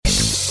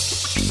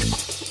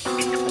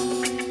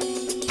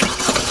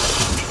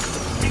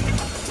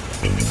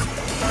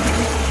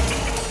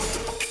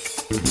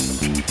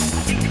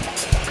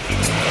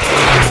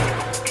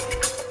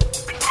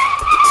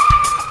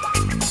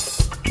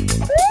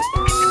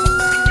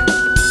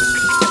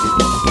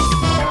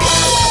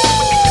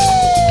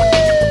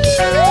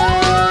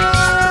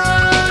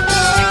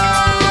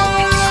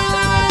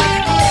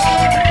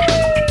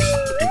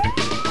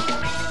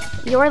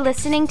You're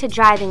listening to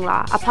Driving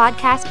Law, a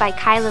podcast by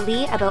Kyla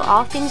Lee about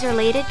all things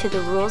related to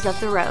the rules of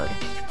the road.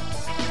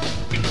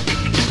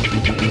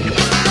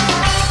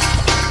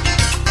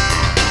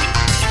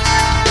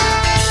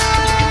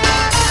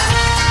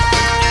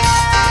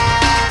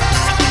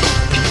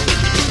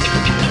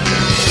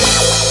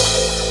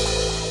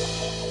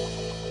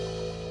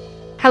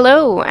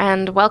 Hello,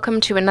 and welcome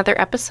to another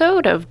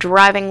episode of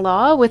Driving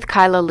Law with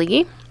Kyla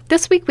Lee.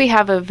 This week we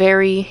have a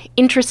very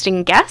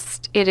interesting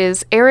guest. It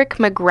is Eric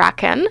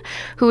McGracken,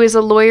 who is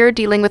a lawyer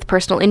dealing with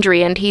personal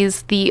injury, and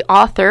he's the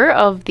author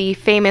of the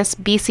famous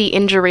BC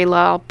Injury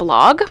Law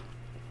blog.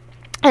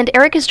 And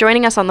Eric is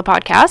joining us on the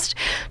podcast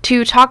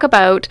to talk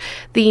about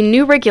the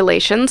new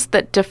regulations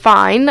that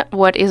define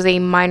what is a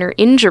minor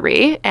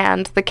injury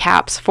and the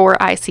caps for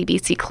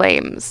ICBC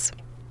claims.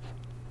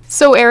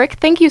 So, Eric,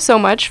 thank you so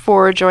much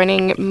for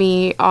joining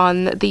me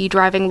on the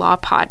Driving Law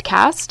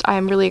podcast.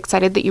 I'm really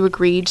excited that you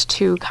agreed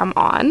to come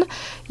on.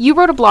 You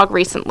wrote a blog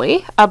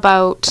recently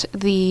about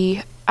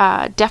the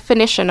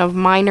definition of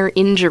minor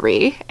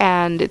injury,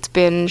 and it's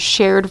been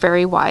shared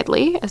very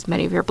widely, as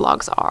many of your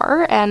blogs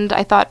are. And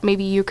I thought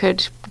maybe you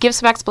could give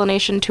some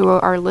explanation to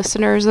our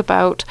listeners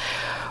about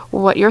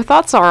what your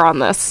thoughts are on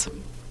this.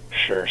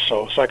 Sure.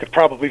 So I could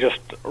probably just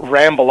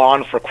ramble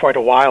on for quite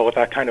a while with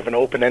that kind of an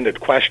open-ended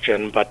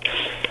question, but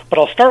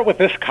I'll start with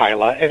this,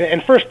 Kyla.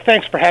 And first,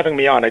 thanks for having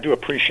me on. I do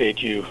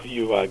appreciate you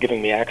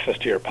giving me access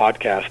to your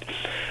podcast.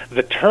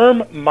 The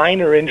term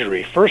minor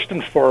injury, first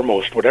and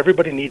foremost, what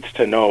everybody needs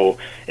to know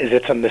is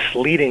it's a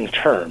misleading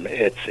term.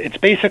 It's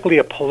basically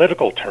a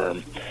political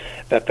term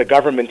that the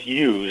government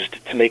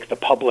used to make the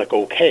public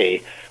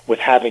okay with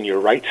having your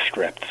rights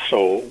stripped.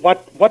 So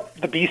what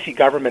the BC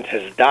government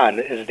has done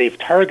is they've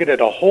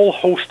targeted a whole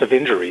host of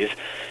injuries,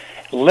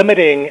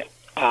 limiting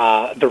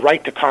the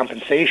right to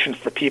compensation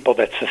for people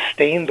that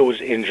sustain those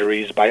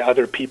injuries by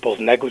other people's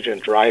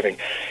negligent driving.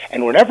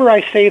 And whenever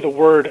I say the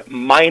word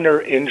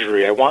minor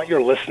injury, I want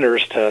your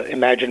listeners to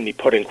imagine me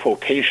putting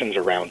quotations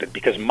around it,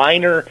 because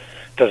minor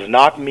does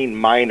not mean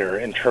minor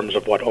in terms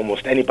of what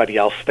almost anybody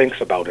else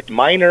thinks about it.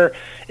 Minor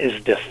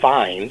is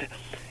defined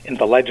in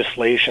the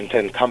legislation to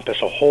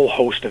encompass a whole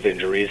host of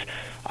injuries,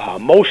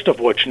 most of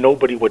which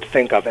nobody would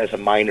think of as a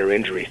minor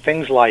injury.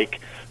 Things like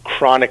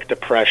chronic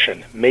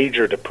depression,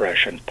 major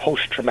depression,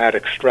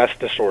 post-traumatic stress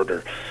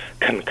disorder,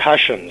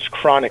 concussions,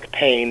 chronic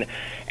pain,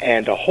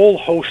 and a whole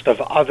host of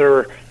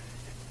other,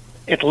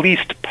 at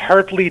least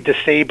partly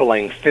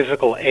disabling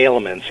physical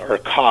ailments are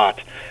caught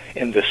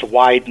in this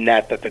wide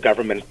net that the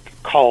government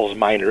calls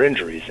minor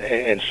injuries.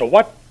 And so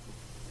what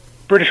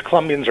British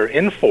Columbians are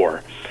in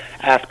for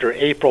after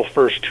April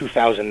 1st,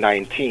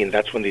 2019,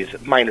 that's when these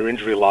minor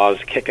injury laws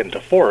kick into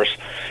force,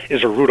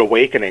 is a rude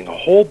awakening. A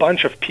whole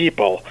bunch of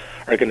people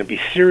are going to be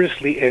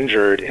seriously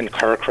injured in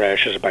car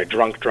crashes by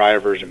drunk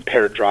drivers,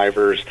 impaired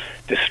drivers,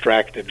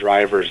 distracted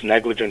drivers,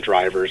 negligent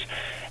drivers.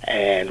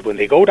 And when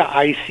they go to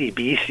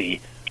ICBC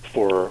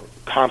for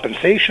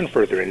compensation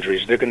for their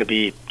injuries, they're going to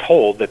be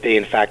told that they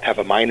in fact have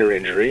a minor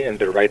injury and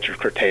their rights are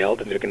curtailed,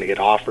 and they're going to get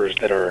offers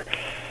that are,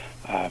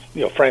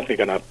 frankly,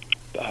 going to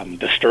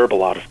disturb a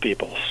lot of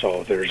people.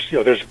 So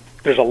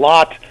there's a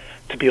lot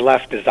to be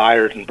left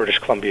desired in British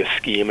Columbia's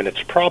scheme, and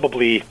it's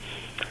probably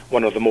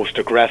one of the most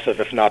aggressive,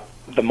 if not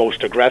the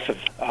most aggressive,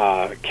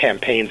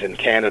 campaigns in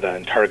Canada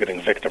in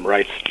targeting victim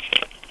rights.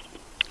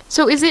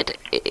 So is it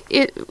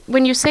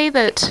when you say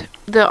that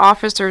the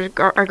offers are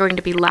going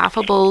to be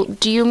laughable,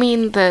 do you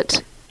mean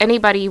that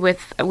anybody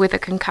with a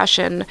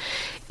concussion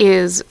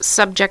is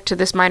subject to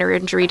this minor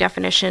injury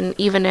definition,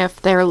 even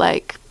if they're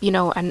like,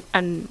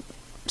 an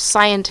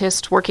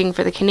scientist working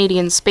for the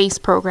Canadian space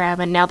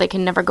program and now they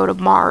can never go to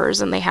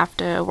Mars and they have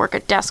to work a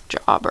desk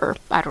job, or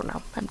I don't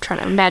know, I'm trying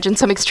to imagine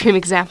some extreme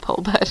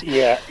example, but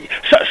yeah.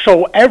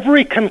 So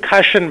every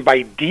concussion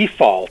by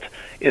default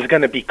is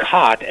going to be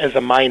caught as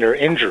a minor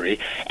injury,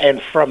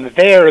 and from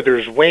there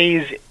there's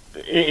ways,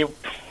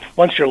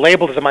 once you're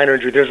labeled as a minor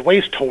injury, there's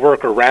ways to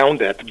work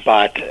around it,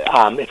 but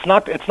it's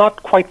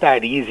not quite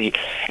that easy,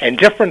 and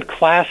different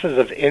classes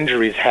of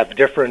injuries have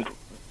different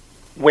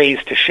ways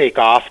to shake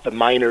off the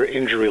minor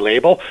injury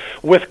label.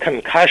 With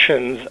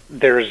concussions,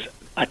 there's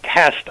a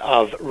test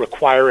of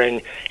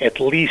requiring at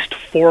least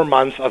 4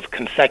 months of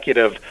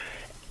consecutive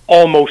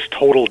almost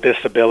total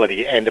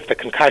disability, and if the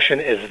concussion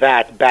is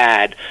that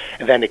bad,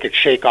 then it could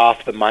shake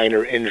off the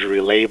minor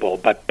injury label.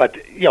 But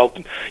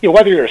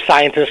whether you're a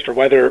scientist or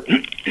whether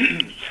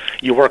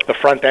you work the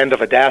front end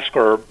of a desk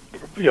or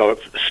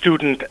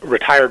student,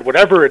 retired,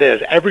 whatever it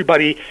is,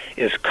 everybody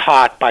is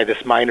caught by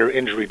this minor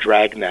injury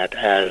dragnet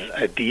as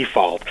a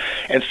default.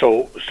 And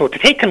so to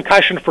take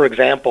concussion, for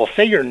example,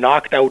 say you're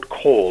knocked out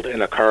cold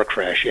in a car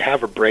crash, you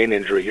have a brain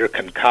injury, you're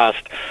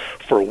concussed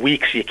for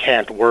weeks you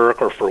can't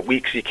work or for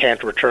weeks you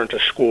can't return to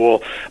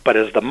school, but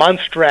as the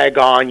months drag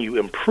on, you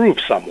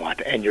improve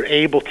somewhat and you're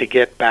able to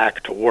get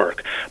back to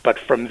work. But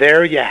from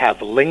there, you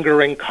have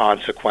lingering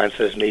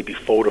consequences, maybe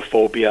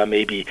photophobia,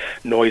 maybe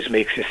noise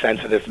makes you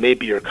sensitive,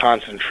 maybe your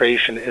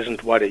concentration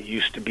isn't what it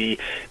used to be,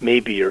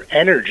 maybe your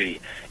energy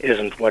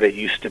isn't what it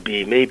used to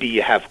be, maybe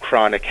you have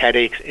chronic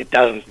headaches. It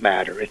doesn't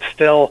matter. It's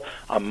still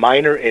a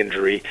minor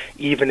injury,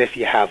 even if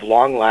you have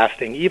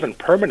long-lasting, even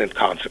permanent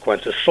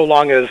consequences, so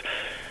long as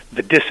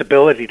the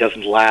disability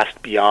doesn't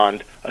last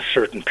beyond a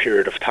certain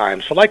period of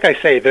time. So like I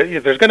say,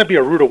 there's going to be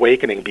a rude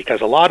awakening because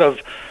a lot of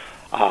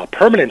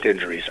permanent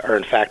injuries are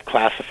in fact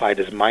classified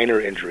as minor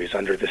injuries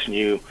under this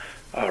new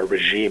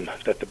regime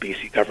that the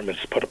BC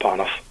government's put upon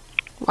us.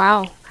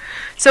 Wow.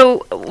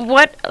 So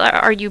what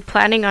are you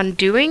planning on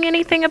doing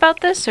anything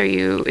about this?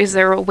 Is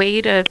there a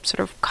way to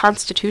sort of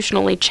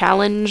constitutionally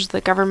challenge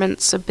the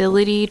government's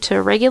ability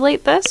to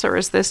regulate this, or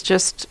is this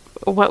just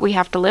what we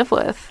have to live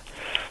with?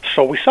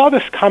 So we saw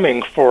this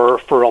coming for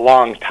a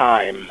long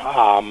time.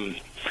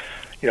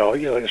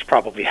 It was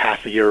probably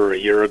half a year or a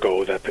year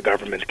ago that the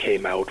government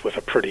came out with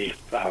a pretty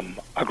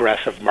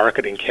aggressive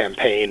marketing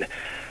campaign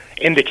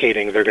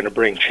indicating they're going to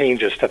bring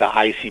changes to the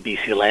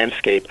ICBC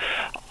landscape.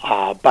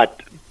 But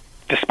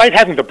despite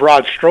having the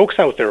broad strokes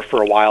out there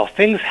for a while,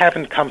 things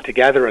haven't come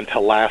together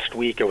until last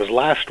week. It was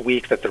last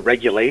week that the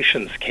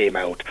regulations came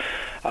out,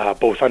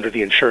 both under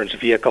the Insurance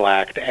Vehicle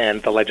Act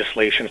and the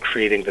legislation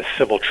creating the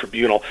civil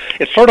tribunal.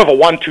 It's sort of a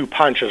 1-2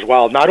 punch as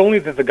well. Not only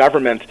did the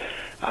government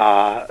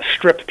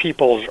strip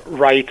people's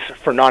rights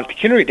for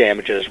non-pecuniary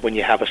damages when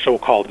you have a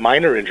so-called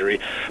minor injury,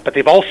 but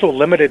they've also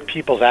limited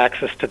people's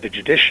access to the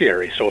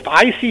judiciary. So if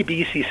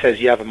ICBC says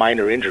you have a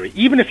minor injury,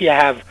 even if you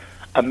have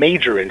a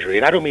major injury,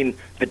 and I don't mean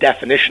the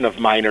definition of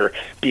minor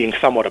being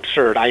somewhat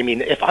absurd. I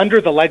mean, if under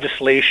the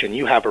legislation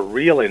you have a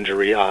real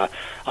injury, a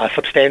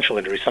substantial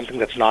injury, something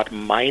that's not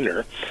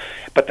minor,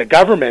 but the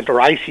government or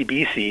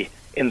ICBC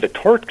in the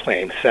tort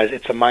claim says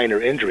it's a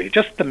minor injury,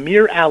 just the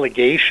mere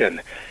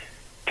allegation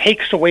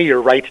takes away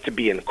your right to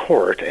be in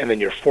court, and then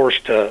you're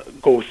forced to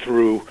go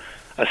through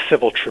a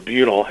civil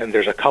tribunal, and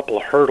there's a couple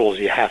of hurdles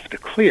you have to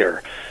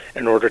clear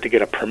in order to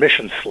get a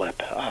permission slip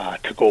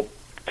to go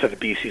to the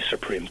BC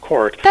Supreme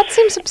Court. That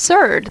seems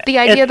absurd. The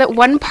idea that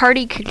one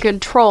party can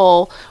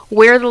control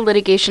where the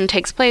litigation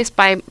takes place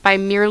by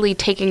merely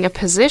taking a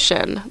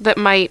position that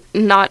might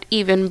not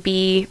even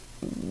be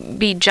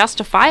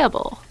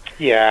justifiable.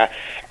 Yeah,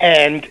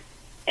 and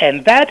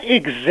that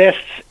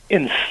exists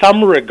in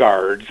some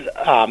regards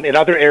in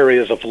other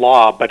areas of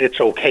law, but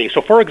it's okay.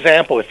 So, for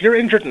example, if you're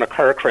injured in a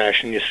car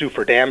crash and you sue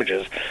for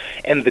damages,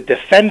 and the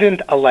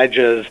defendant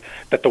alleges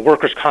that the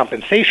Workers'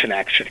 Compensation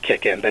Act should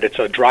kick in, that it's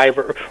a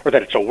driver or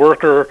that it's a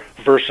worker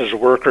versus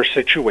worker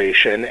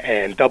situation,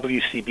 and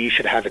WCB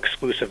should have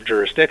exclusive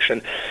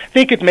jurisdiction,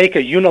 they could make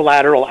a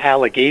unilateral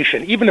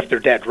allegation, even if they're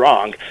dead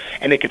wrong,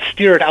 and they could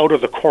steer it out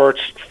of the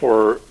courts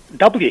for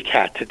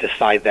WCAT to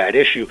decide that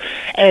issue.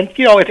 And,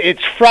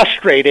 it's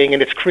frustrating,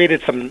 and it's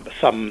created some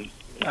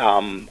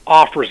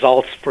off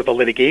results for the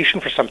litigation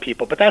for some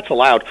people, but that's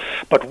allowed.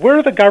 But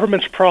where the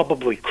government's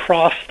probably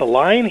crossed the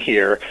line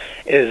here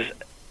is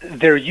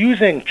they're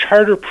using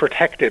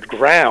charter-protected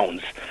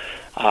grounds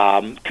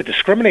to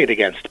discriminate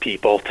against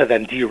people to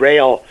then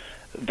derail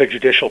the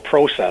judicial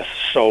process.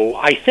 So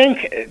I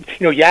think,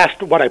 you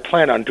asked what I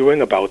plan on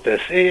doing about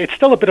this. It's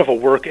still a bit of a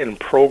work in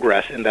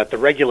progress in that the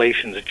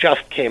regulations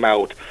just came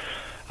out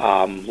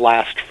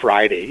last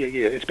Friday.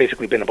 It's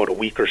basically been about a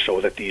week or so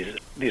that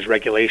these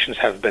regulations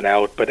have been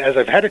out. But as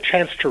I've had a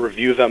chance to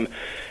review them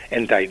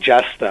and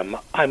digest them,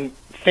 I'm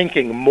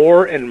thinking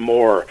more and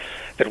more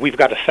that we've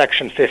got a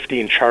Section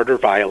 15 charter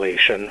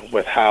violation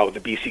with how the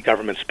BC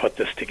government's put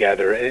this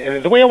together.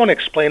 And the way I want to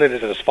explain it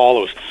is as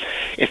follows.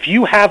 If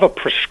you have a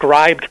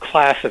prescribed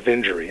class of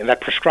injury, and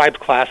that prescribed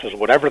class is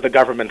whatever the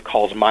government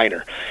calls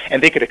minor,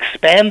 and they could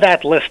expand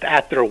that list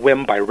at their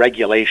whim by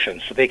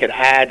regulation, so they could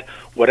add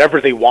whatever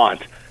they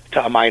want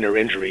to a minor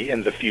injury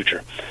in the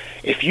future.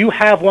 If you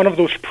have one of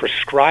those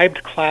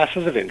prescribed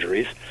classes of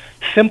injuries,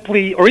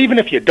 simply, or even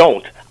if you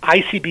don't,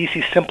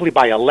 ICBC simply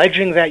by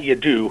alleging that you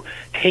do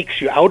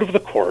takes you out of the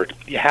court.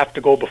 You have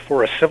to go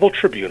before a civil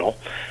tribunal.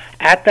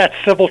 At that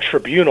civil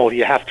tribunal,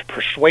 you have to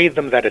persuade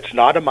them that it's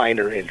not a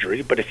minor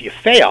injury, but if you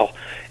fail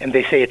and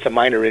they say it's a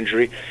minor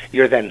injury,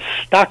 you're then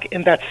stuck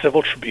in that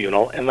civil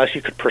tribunal unless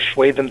you could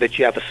persuade them that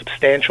you have a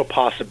substantial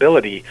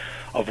possibility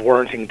of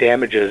warranting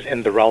damages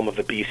in the realm of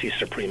the BC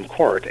Supreme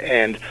Court.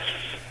 And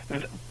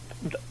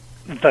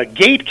the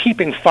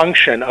gatekeeping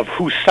function of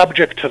who's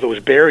subject to those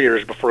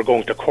barriers before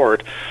going to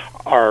court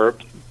are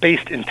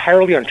based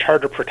entirely on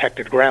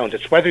charter-protected grounds.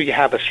 It's whether you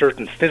have a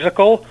certain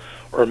physical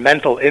or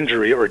mental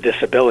injury or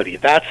disability.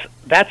 That's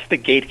the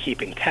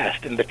gatekeeping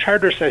test. And the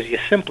charter says you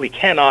simply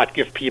cannot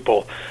give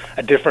people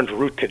a different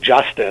route to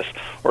justice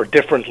or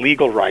different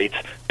legal rights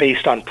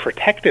based on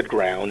protected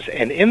grounds.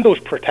 And in those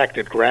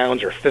protected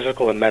grounds are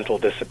physical and mental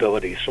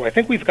disabilities. So I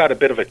think we've got a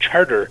bit of a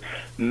charter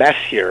mess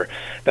here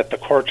that the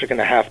courts are going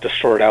to have to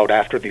sort out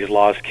after these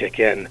laws kick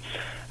in.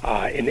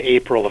 in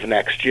April of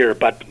next year.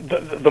 But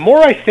the more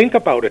I think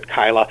about it,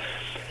 Kyla,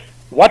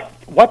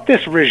 what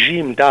this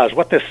regime does,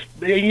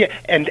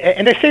 and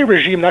I say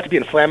regime not to be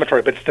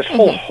inflammatory, but it's this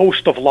whole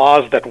host of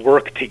laws that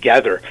work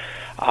together.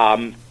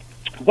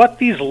 What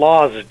these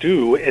laws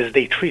do is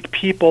they treat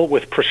people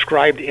with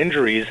prescribed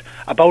injuries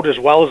about as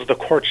well as the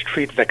courts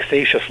treat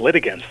vexatious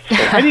litigants.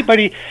 So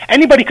anybody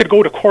could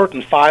go to court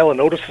and file a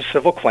notice of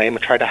civil claim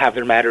and try to have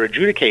their matter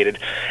adjudicated.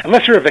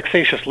 Unless you're a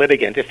vexatious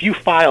litigant, if you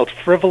filed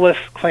frivolous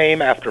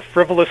claim after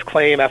frivolous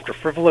claim after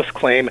frivolous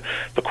claim,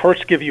 the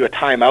courts give you a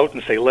timeout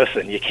and say,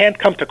 listen, you can't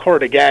come to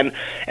court again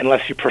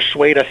unless you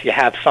persuade us you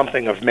have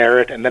something of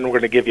merit, and then we're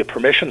going to give you a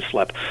permission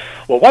slip.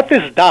 Well, what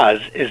this does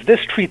is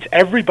this treats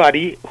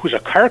everybody who's a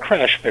car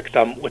crash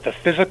victim with a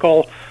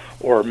physical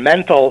or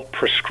mental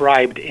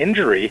prescribed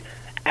injury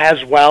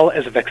as well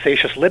as a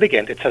vexatious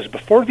litigant. It says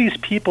before these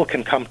people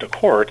can come to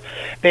court,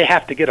 they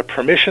have to get a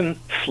permission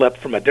slip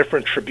from a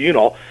different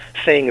tribunal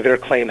saying their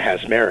claim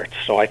has merit.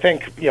 So I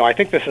think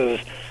this is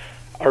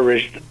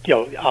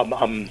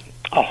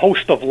a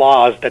host of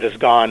laws that has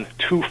gone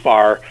too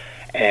far,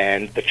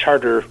 and the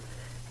charter,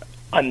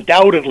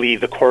 undoubtedly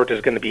the court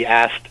is going to be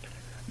asked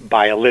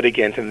by a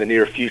litigant in the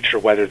near future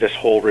whether this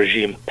whole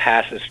regime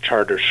passes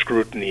charter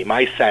scrutiny.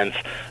 My sense,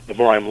 the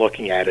more I'm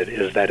looking at it,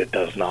 is that it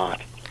does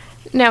not.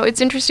 Now,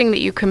 it's interesting that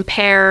you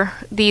compare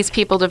these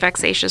people to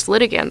vexatious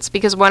litigants,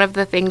 because one of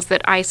the things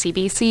that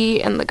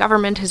ICBC and the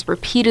government has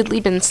repeatedly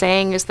been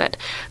saying is that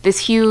this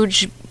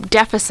huge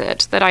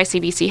deficit that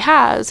ICBC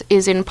has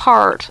is in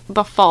part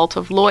the fault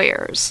of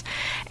lawyers.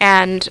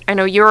 And I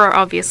know you're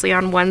obviously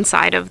on one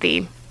side of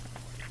the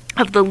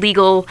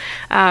legal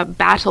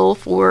battle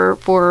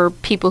for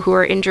people who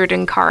are injured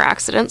in car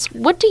accidents.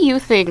 What do you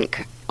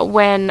think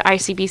when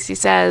ICBC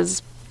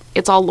says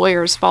it's all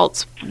lawyers'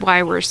 faults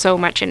why we're so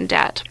much in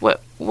debt?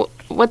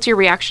 What's your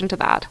reaction to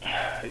that?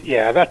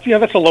 Yeah,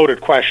 that's a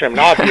loaded question. I mean,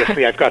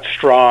 obviously, I've got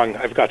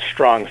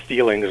strong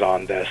feelings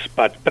on this,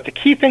 but the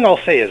key thing I'll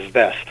say is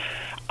this: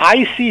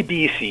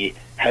 ICBC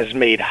has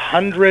made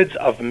hundreds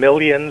of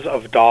millions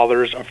of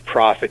dollars of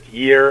profit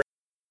year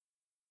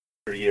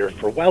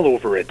for well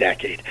over a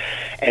decade.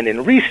 And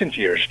in recent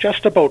years,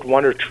 just about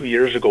 1 or 2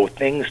 years ago,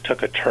 things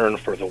took a turn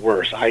for the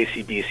worse.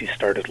 ICBC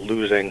started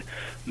losing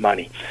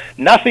money.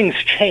 Nothing's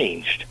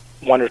changed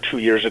 1 or 2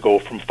 years ago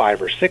from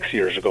 5 or 6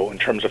 years ago in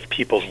terms of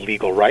people's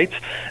legal rights.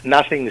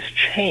 Nothing's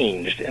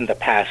changed in the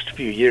past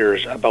few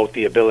years about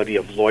the ability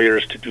of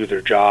lawyers to do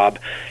their job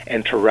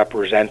and to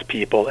represent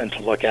people and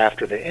to look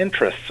after the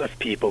interests of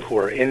people who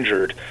are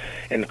injured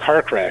in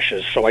car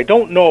crashes. So I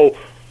don't know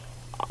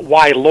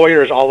why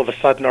lawyers all of a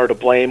sudden are to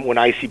blame when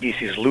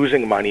ICBC is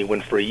losing money,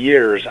 when for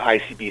years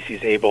ICBC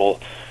is able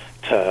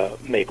to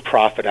make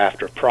profit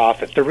after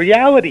profit. The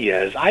reality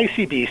is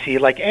ICBC,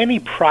 like any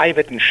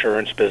private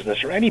insurance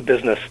business or any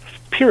business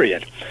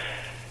period,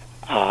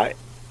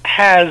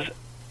 has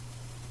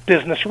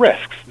business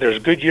risks. There's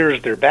good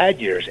years, there are bad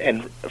years.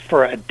 And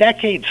for a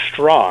decade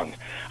strong,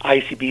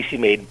 ICBC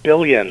made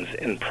billions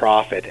in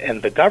profit,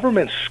 and the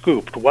government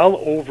scooped well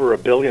over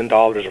 $1 billion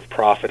of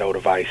profit out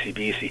of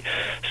ICBC.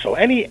 So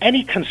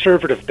any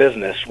conservative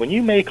business, when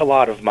you make a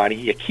lot of money,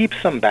 you keep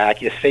some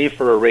back, you save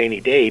for a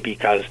rainy day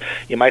because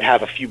you might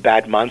have a few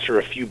bad months or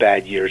a few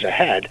bad years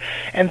ahead.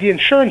 And the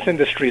insurance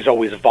industry is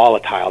always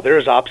volatile.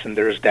 There's ups and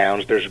there's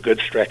downs, there's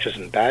good stretches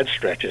and bad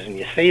stretches, and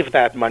you save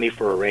that money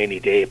for a rainy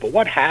day. But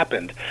what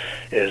happened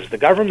is the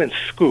government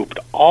scooped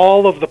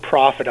all of the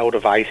profit out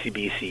of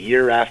ICBC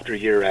year after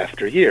year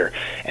after year,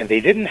 and they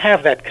didn't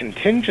have that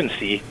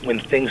contingency when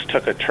things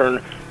took a turn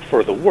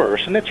for the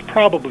worse, and it's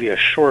probably a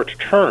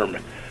short-term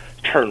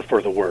turn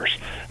for the worse.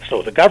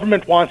 So the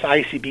government wants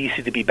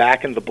ICBC to be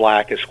back in the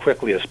black as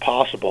quickly as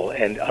possible,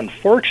 and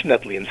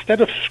unfortunately,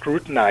 instead of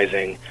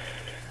scrutinizing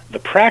the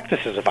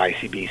practices of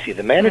ICBC,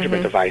 the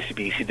management of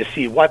ICBC, to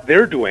see what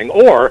they're doing,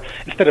 or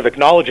instead of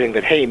acknowledging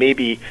that, hey,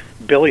 maybe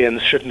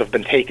billions shouldn't have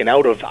been taken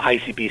out of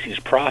ICBC's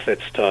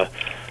profits to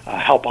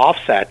help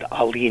offset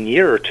a lean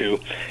year or two.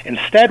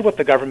 Instead, what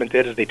the government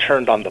did is they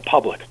turned on the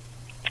public,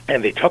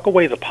 and they took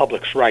away the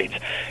public's rights.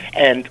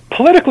 And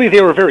politically,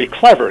 they were very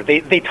clever.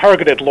 They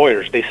targeted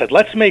lawyers. They said,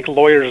 let's make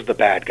lawyers the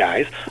bad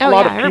guys.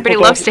 Everybody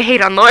loves to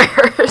hate on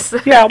lawyers.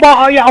 a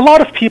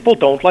lot of people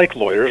don't like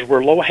lawyers.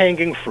 We're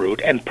low-hanging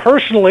fruit. And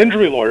personal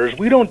injury lawyers,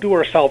 we don't do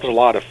ourselves a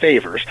lot of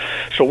favors.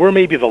 So we're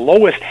maybe the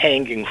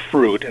lowest-hanging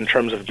fruit in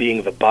terms of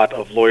being the butt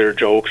of lawyer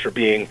jokes or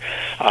being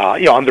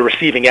on the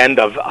receiving end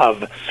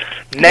of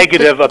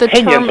negative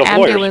opinions of lawyers. The term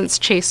ambulance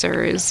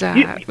chaser is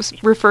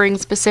referring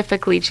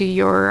specifically to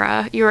your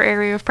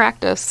area of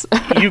practice.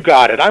 You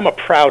got it. I'm a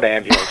proud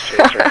ambulance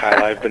chaser,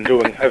 Kyla.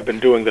 I've been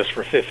doing this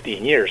for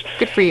 15 years.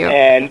 Good for you.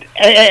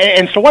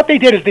 And so what they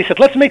did is they said,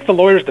 let's make the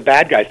lawyers the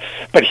bad guys.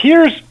 But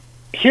here's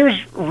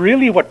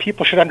really what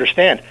people should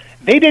understand.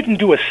 They didn't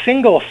do a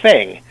single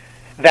thing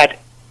that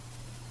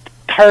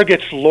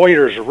targets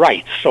lawyers'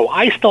 rights. So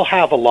I still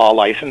have a law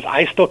license.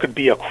 I still could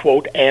be a,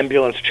 quote,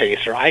 ambulance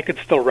chaser. I could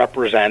still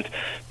represent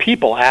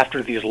people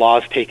after these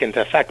laws take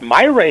into effect.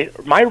 My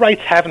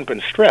rights haven't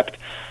been stripped.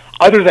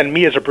 other than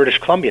me as a British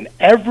Columbian,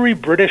 every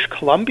British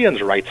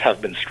Columbian's rights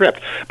have been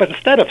stripped. But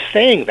instead of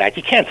saying that,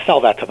 you can't sell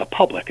that to the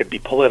public. It'd be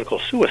political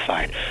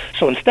suicide.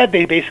 So instead,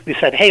 they basically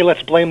said, hey,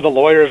 let's blame the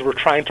lawyers. We're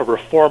trying to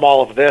reform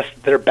all of this.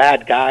 They're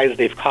bad guys.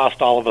 They've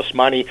cost all of us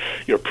money.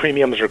 Your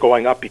premiums are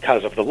going up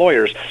because of the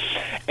lawyers.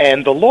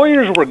 And the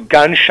lawyers were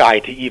gun-shy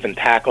to even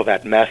tackle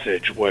that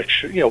message,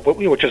 which is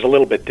a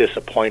little bit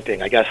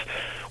disappointing. I guess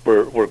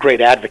we're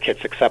great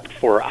advocates except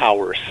for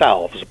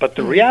ourselves. But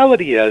the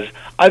reality is,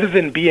 other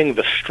than being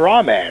the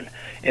straw man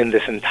in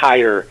this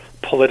entire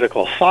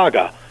political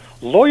saga,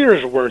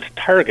 lawyers weren't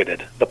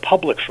targeted. The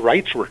public's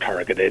rights were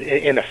targeted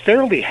in a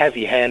fairly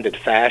heavy-handed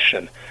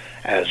fashion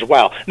as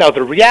well. Now,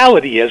 the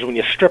reality is, when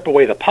you strip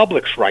away the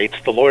public's rights,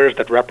 the lawyers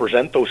that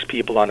represent those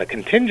people on a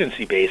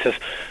contingency basis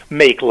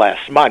make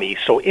less money,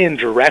 so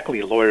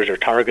indirectly lawyers are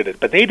targeted.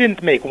 But they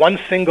didn't make one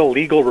single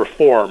legal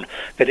reform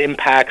that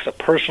impacts a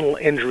personal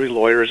injury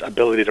lawyer's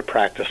ability to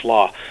practice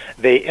law.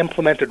 They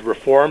implemented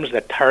reforms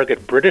that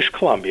target British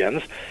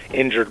Columbians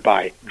injured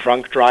by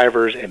drunk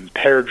drivers,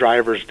 impaired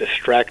drivers,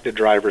 distracted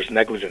drivers,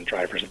 negligent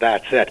drivers.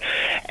 That's it.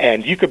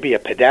 And you could be a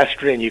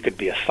pedestrian, you could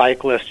be a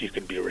cyclist, you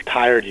could be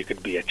retired, you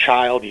could be a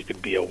child, you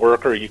could be a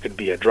worker, you could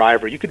be a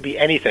driver, you could be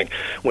anything.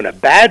 When a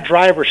bad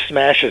driver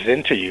smashes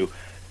into you,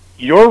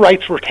 your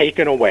rights were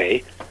taken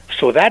away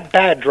so that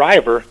bad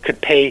driver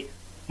could pay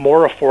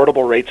more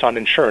affordable rates on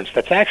insurance.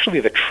 That's actually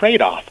the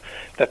trade-off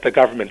that the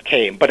government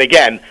came. But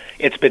again,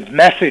 it's been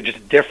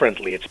messaged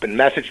differently. It's been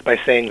messaged by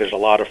saying there's a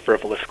lot of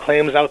frivolous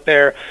claims out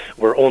there.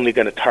 We're only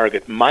going to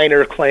target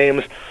minor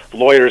claims.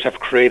 Lawyers have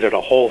created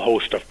a whole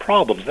host of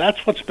problems.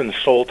 That's what's been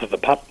sold to the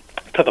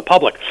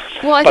public.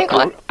 Well, I think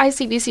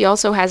ICBC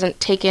also hasn't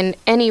taken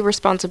any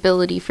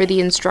responsibility for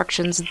the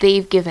instructions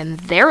they've given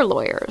their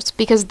lawyers,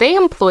 because they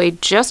employ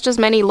just as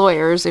many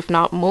lawyers, if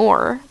not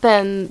more,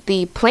 than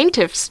the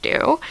plaintiffs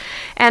do,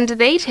 and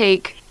they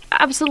take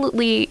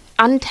absolutely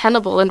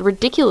untenable and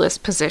ridiculous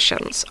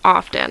positions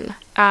often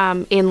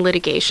in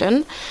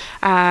litigation,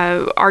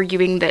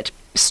 arguing that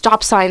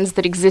stop signs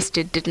that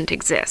existed didn't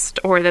exist,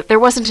 or that there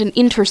wasn't an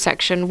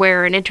intersection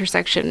where an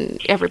intersection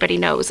everybody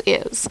knows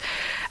is.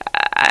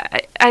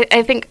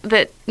 I think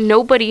that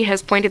nobody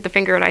has pointed the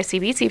finger at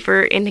ICBC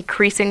for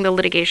increasing the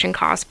litigation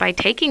costs by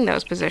taking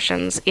those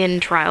positions in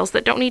trials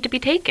that don't need to be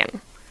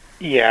taken.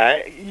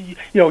 Yeah, you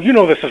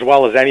know this as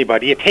well as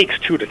anybody. It takes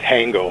two to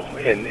tango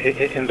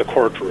in the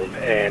courtroom,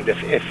 and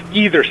if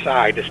either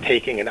side is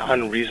taking an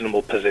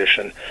unreasonable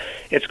position,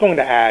 it's going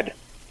to add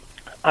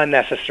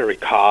unnecessary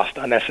cost,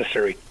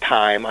 unnecessary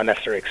time,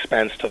 unnecessary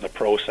expense to the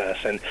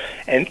process,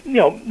 and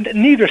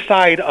neither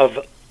side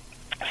of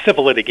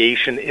civil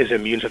litigation is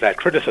immune to that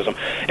criticism.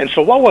 And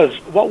so what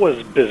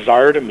was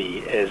bizarre to me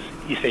is,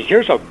 you say,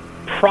 here's a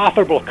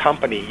profitable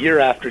company year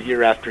after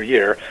year after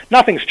year,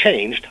 nothing's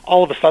changed,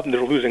 all of a sudden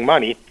they're losing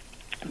money.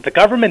 The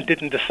government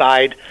didn't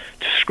decide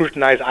to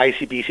scrutinize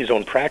ICBC's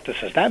own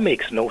practices. That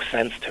makes no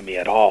sense to me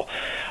at all.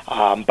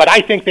 But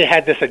I think they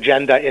had this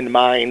agenda in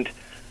mind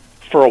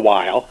for a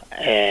while,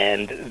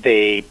 and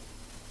they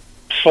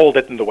sold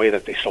it in the way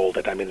that they sold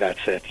it. I mean,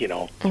 that's it,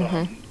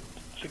 Mm-hmm.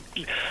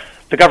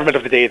 The government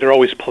of the day, they're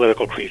always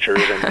political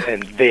creatures,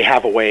 and they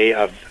have a way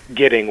of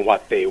getting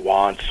what they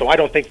want. So I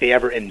don't think they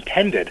ever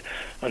intended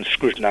on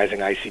scrutinizing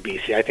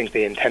ICBC. I think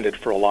they intended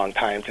for a long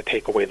time to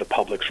take away the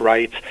public's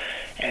rights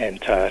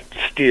and to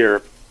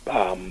steer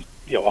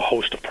a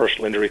host of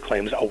personal injury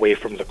claims away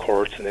from the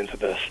courts and into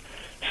this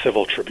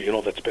civil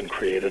tribunal that's been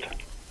created.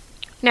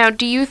 Now,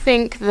 do you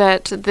think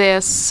that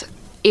this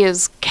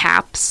is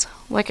caps?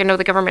 Like, I know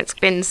the government's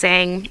been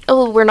saying,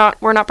 "Oh, we're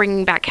not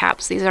bringing back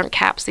caps. These aren't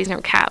caps. These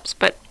aren't caps."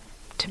 But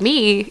to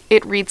me,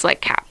 it reads like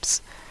caps.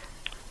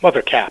 Well,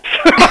 they're caps.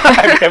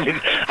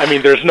 I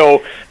mean, there's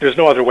no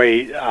other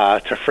way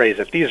to phrase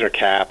it. These are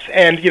caps,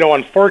 and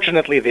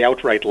unfortunately, they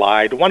outright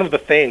lied. One of the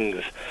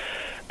things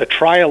the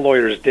trial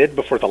lawyers did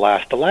before the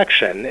last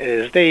election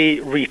is they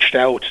reached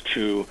out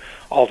to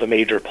all the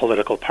major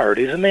political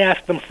parties and they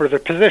asked them for their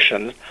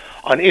positions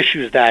on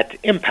issues that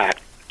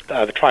impact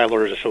the Trial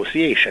Lawyers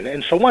Association.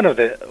 And so one of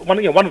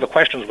the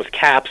questions was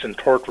caps and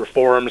tort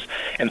reforms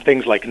and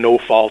things like no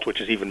fault, which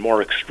is even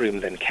more extreme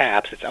than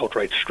caps. It's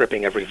outright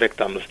stripping every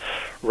victim's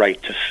right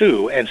to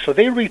sue. And so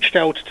they reached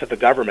out to the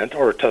government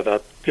or to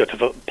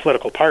the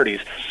political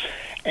parties.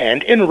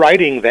 And in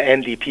writing, the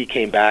NDP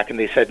came back and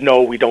they said,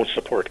 no, we don't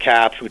support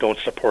caps, we don't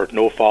support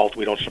no fault,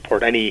 we don't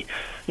support any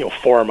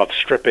form of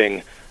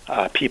stripping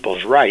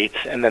people's rights,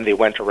 and then they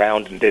went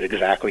around and did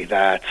exactly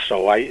that.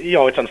 So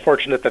it's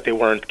unfortunate that they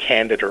weren't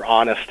candid or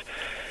honest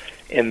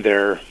in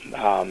their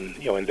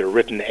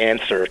written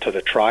answer to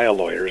the trial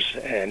lawyers.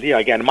 And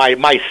again,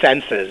 my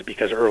sense is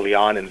because early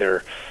on in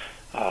their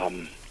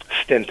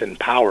stint in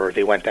power,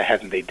 they went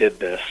ahead and they did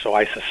this. So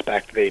I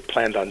suspect they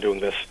planned on doing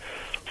this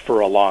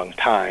for a long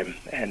time,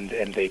 and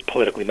they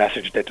politically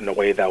messaged it in a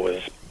way that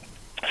was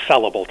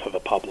sellable to the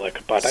public.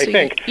 But so I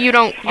think you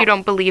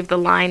don't believe the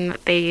line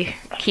that they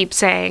keep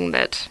saying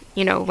that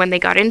when they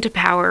got into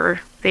power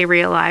they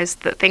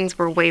realized that things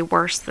were way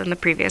worse than the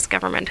previous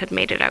government had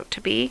made it out to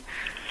be.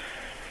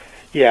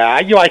 Yeah,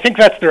 I think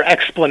that's their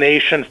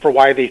explanation for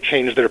why they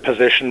changed their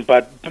position.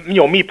 But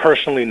me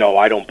personally, no,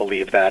 I don't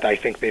believe that. I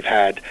think they've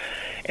had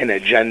an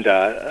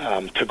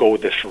agenda to go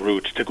this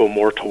route, to go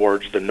more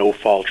towards the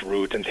no-fault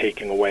route and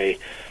taking away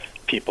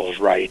people's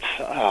rights.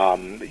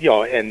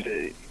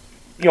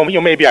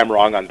 Maybe I'm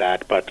wrong on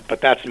that,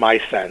 but that's my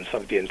sense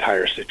of the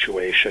entire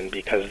situation,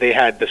 because they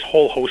had this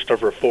whole host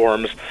of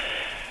reforms.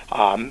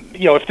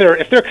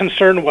 If their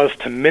concern was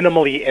to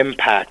minimally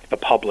impact the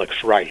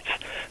public's rights,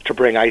 to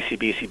bring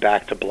ICBC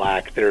back to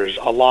black, there's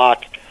a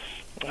lot.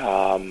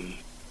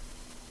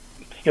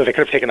 They could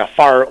have taken a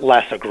far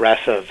less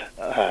aggressive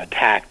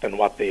tack than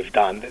what they've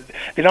done.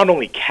 They not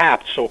only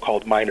capped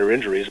so-called minor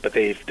injuries, but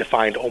they've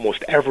defined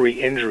almost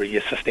every injury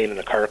you sustain in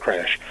a car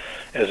crash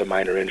as a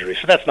minor injury.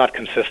 So that's not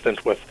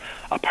consistent with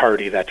a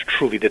party that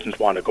truly didn't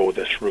want to go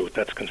this route.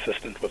 That's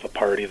consistent with a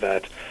party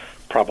that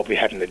probably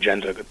had an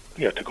agenda,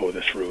 to go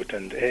this route.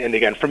 And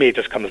again, for me, it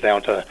just comes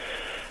down to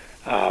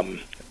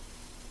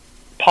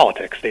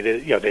politics.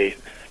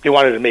 They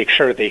wanted to make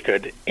sure they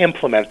could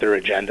implement their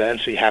agenda,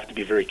 and so you have to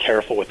be very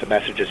careful with the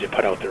messages you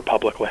put out there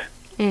publicly.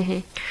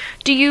 Mm-hmm.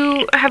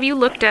 Have you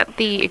looked at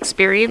the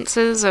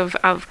experiences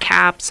of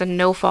caps and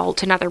no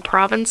fault in other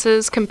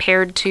provinces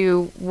compared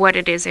to what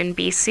it is in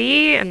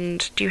BC,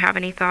 and do you have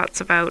any thoughts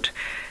about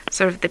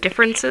sort of the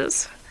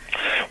differences?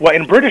 Well,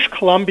 in British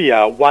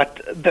Columbia,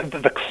 what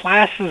the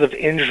classes of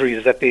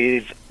injuries that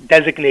they've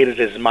designated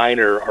as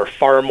minor are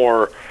far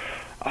more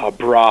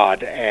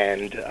broad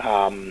and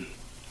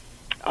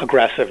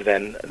aggressive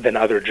than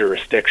other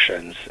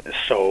jurisdictions.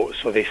 So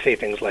they say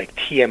things like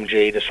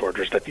TMJ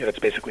disorders, that's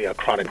basically a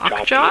chronic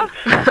jaw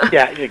pain.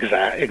 Yeah,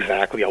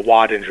 exactly. A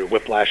WAD injury,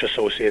 whiplash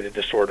associated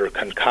disorder,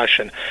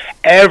 concussion.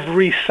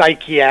 Every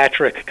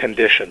psychiatric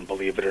condition,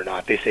 believe it or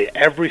not. They say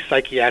every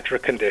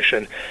psychiatric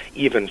condition,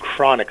 even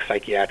chronic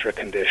psychiatric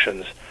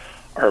conditions,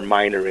 are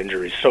minor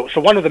injuries. So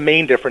one of the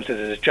main differences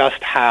is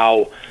just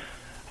how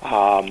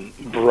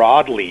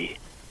broadly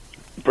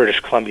British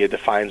Columbia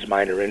defines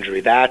minor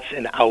injury. That's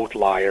an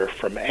outlier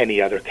from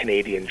any other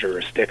Canadian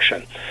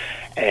jurisdiction.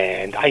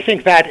 And I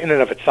think that in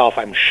and of itself,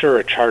 I'm sure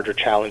a charter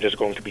challenge is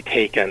going to be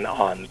taken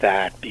on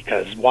that,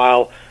 because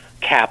while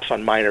caps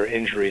on minor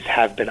injuries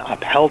have been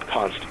upheld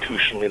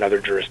constitutionally in other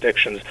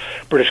jurisdictions,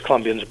 British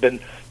Columbians have been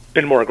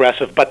more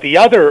aggressive. But the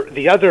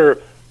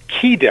other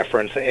key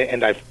difference,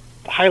 and I've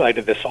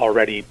highlighted this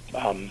already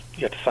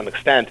to some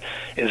extent,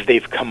 is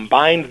they've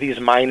combined these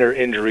minor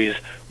injuries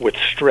with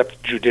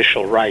stripped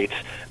judicial rights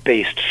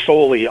based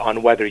solely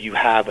on whether you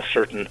have a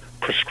certain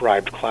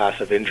prescribed class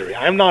of injury.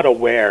 I'm not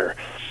aware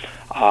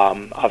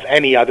of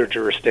any other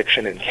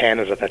jurisdiction in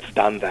Canada that's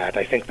done that.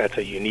 I think that's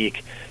a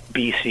unique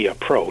BC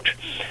approach,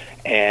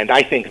 and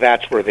I think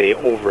that's where they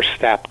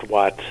overstepped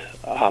what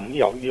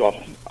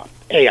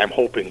A, I'm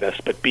hoping this,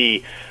 but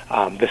B,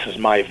 this is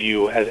my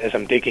view. As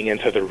I'm digging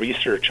into the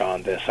research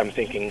on this, I'm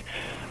thinking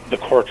the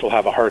courts will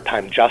have a hard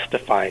time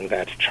justifying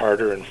that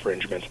charter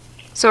infringement.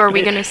 So are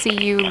we going to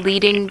see you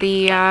leading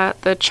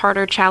the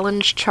charter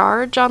challenge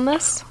charge on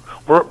this?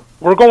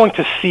 We're going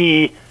to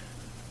see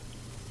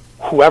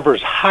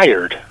whoever's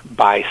hired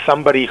by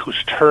somebody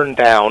who's turned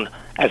down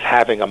as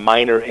having a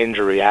minor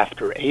injury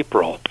after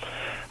April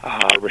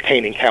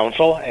retaining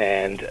counsel,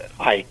 and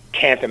I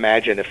can't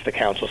imagine if the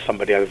counsel is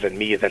somebody other than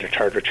me that a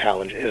charter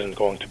challenge isn't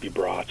going to be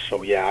brought.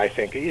 So yeah, I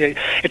think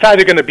it's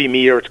either going to be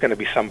me or it's going to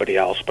be somebody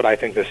else, but I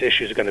think this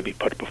issue is going to be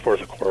put before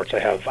the courts. I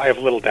have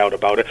little doubt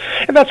about it,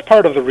 and that's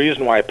part of the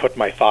reason why I put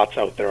my thoughts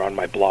out there on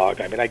my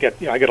blog. I mean, I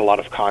get a lot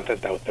of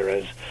content out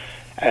there,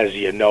 as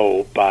you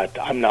know, but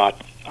I'm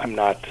not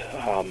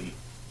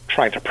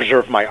trying to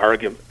preserve my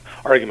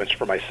arguments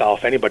for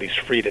myself. Anybody's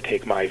free to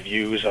take my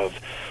views of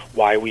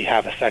why we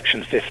have a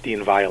Section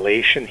 15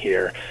 violation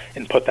here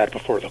and put that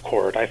before the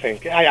court. I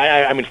think,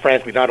 I mean,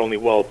 frankly, not only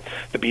will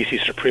the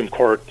BC Supreme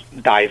Court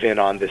dive in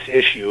on this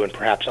issue and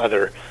perhaps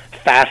other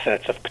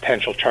facets of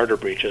potential charter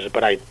breaches,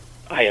 but I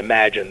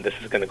imagine this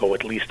is going to go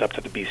at least up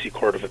to the BC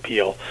Court of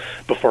Appeal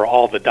before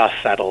all the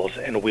dust settles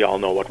and we all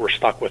know what we're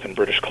stuck with in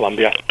British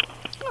Columbia.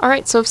 All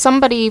right, so if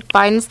somebody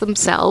finds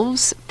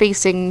themselves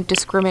facing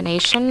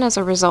discrimination as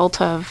a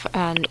result of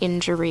an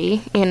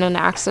injury in an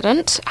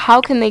accident,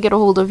 how can they get a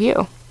hold of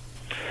you?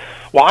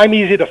 Well, I'm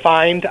easy to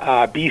find.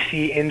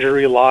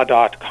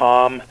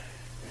 bcinjurylaw.com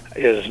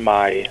is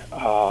my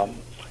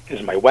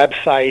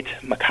website.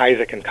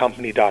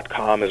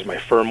 McIsaacandCompany.com is my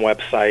firm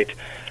website.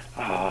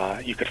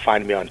 You could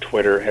find me on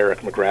Twitter, Eric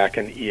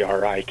McGraken,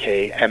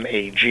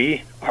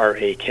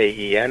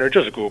 ErikMagraken, or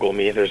just Google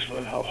me. There's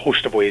a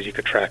host of ways you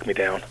could track me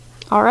down.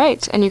 All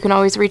right, and you can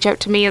always reach out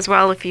to me as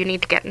well if you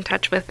need to get in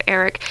touch with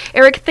Eric.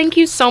 Eric, thank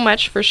you so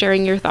much for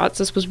sharing your thoughts.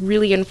 This was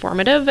really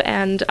informative,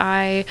 and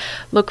I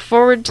look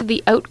forward to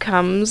the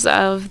outcomes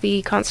of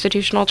the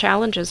constitutional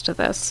challenges to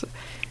this.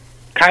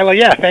 Kyla,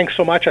 yeah, thanks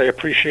so much. I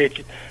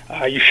appreciate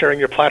you sharing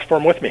your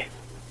platform with me.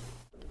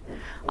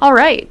 All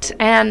right,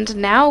 and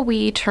now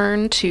we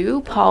turn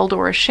to Paul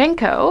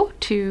Doroshenko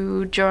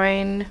to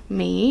join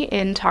me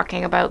in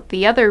talking about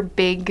the other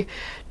big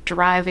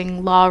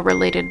driving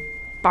law-related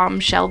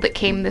bombshell that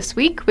came this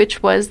week,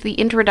 which was the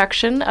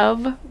introduction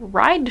of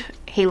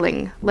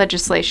ride-hailing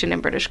legislation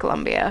in British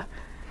Columbia.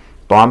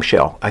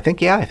 Bombshell. I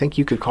think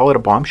you could call it a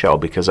bombshell,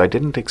 because I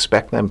didn't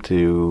expect them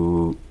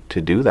to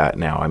do that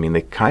now. I mean,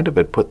 they kind of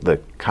had put the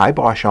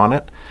kibosh on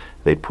it.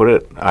 They'd put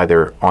it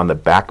either on the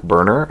back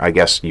burner. I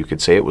guess you could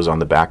say it was on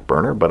the back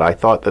burner, but I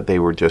thought that they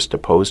were just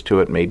opposed to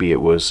it. Maybe it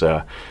was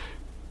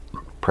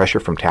pressure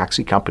from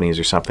taxi companies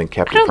or something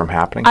kept it from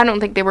happening. I don't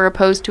think they were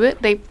opposed to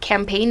it. They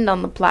campaigned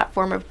on the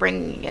platform of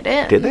bringing it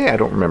in. Did they? I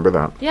don't remember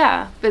that.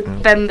 Yeah,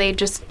 but then they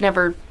just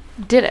never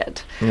did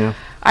it. Yeah.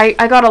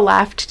 I got a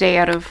laugh today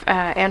out of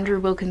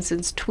Andrew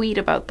Wilkinson's tweet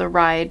about the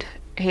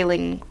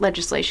ride-hailing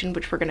legislation,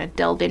 which we're going to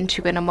delve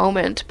into in a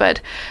moment.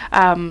 But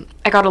I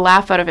got a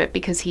laugh out of it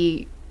because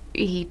he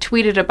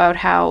tweeted about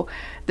how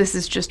this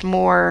is just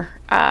more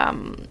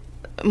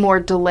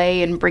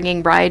delay in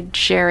bringing ride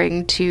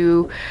sharing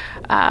to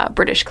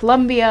British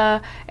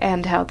Columbia,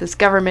 and how this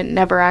government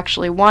never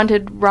actually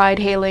wanted ride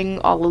hailing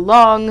all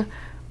along,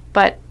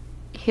 but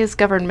his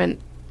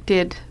government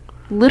did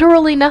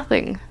literally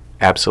nothing.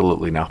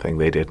 Absolutely nothing.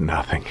 They did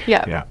nothing.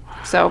 Yeah.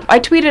 So I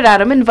tweeted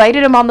at him,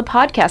 invited him on the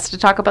podcast to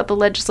talk about the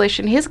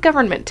legislation his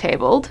government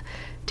tabled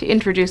to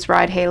introduce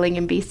ride-hailing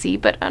in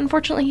BC, but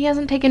unfortunately he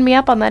hasn't taken me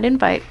up on that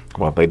invite.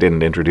 Well, they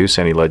didn't introduce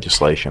any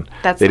legislation.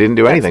 They didn't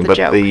do anything. But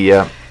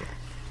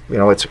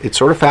it's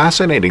sort of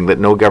fascinating that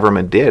no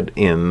government did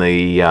in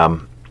the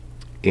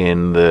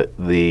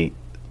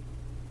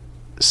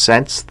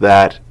sense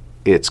that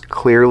it's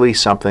clearly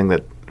something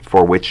that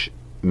for which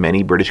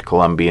many British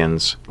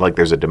Columbians, like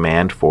there's a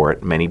demand for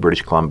it, many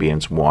British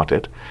Columbians want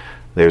it.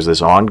 There's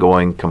this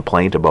ongoing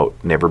complaint about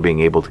never being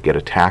able to get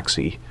a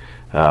taxi,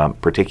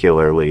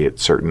 particularly at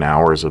certain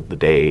hours of the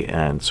day,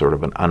 and sort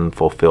of an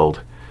unfulfilled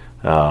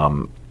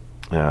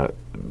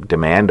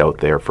demand out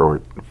there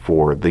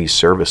for these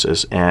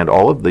services. And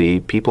all of the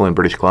people in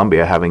British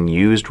Columbia, having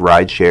used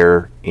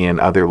rideshare in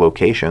other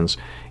locations,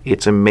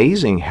 it's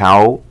amazing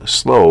how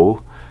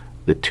slow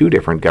the two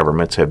different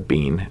governments have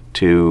been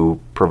to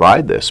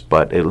provide this.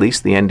 But at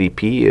least the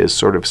NDP is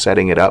sort of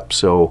setting it up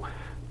so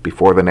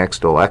before the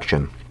next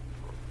election,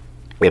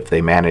 if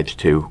they manage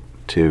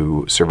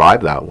to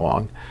survive that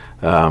long,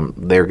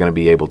 they're going to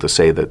be able to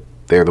say that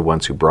they're the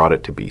ones who brought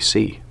it to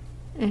BC.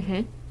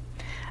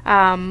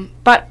 Mm-hmm.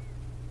 But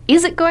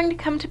is it going to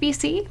come to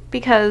BC?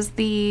 Because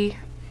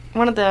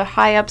one of the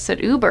high-ups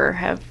at Uber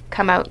have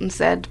come out and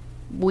said,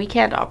 we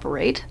can't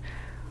operate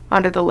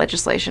under the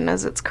legislation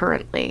as it's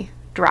currently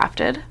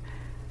drafted.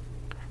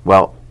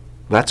 Well,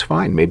 that's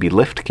fine. Maybe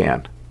Lyft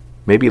can.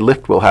 Maybe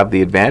Lyft will have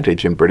the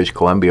advantage in British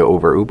Columbia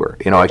over Uber.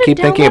 I keep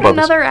thinking about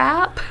another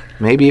app.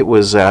 Maybe it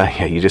was.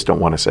 You just don't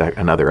want to say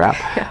another app.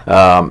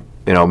 Yeah.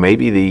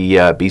 Maybe the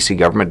BC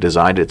government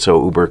designed it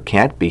so Uber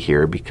can't be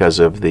here because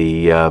of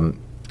the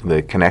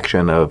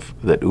connection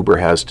that Uber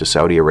has to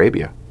Saudi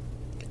Arabia.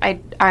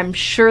 I'm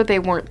sure they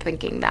weren't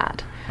thinking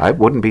that. I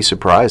wouldn't be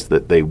surprised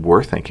that they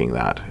were thinking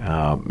that.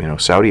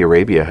 Saudi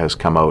Arabia has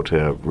come out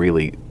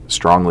really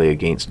strongly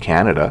against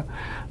Canada.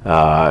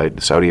 The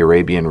Saudi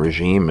Arabian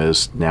regime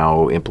is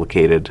now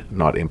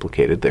not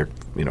implicated.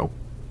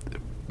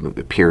 It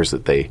appears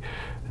that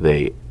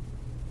they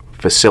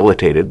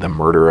facilitated the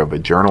murder of a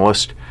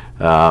journalist.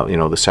 The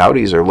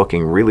Saudis are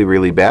looking really,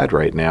 really bad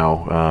right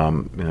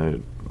now,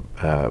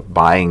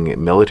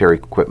 buying military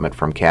equipment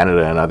from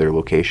Canada and other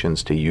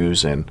locations to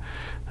use in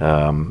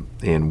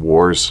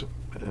wars.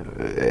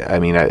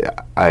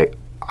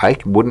 I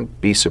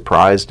wouldn't be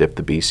surprised if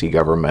the BC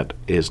government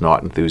is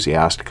not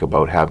enthusiastic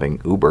about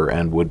having Uber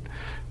and would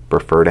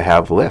prefer to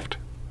have Lyft.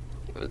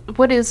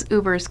 What is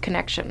Uber's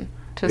connection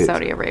to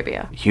Saudi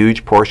Arabia? A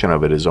huge portion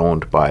of it is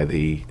owned by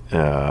the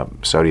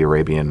Saudi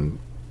Arabian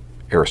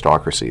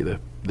aristocracy, the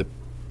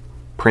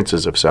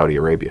princes of Saudi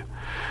Arabia.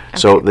 Okay.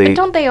 So but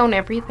don't they own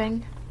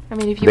everything? I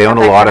mean, if you they own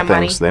a lot of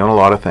money. things. They own a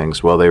lot of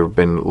things. Well, they've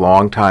been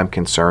long time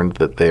concerned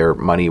that their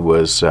money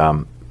was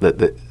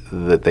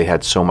that they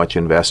had so much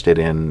invested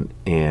in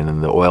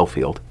the oil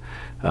field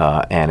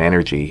and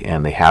energy,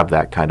 and they have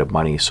that kind of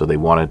money, so they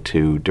wanted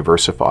to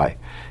diversify.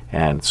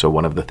 And so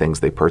one of the things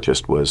they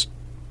purchased was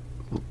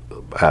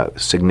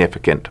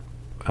significant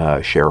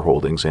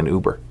shareholdings in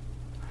Uber.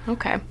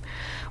 Okay.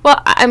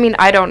 Well, I mean,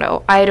 I don't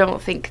know. I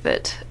don't think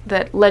that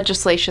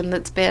legislation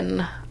that's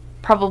been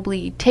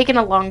probably taken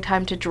a long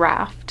time to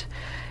draft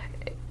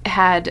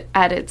had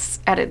at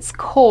its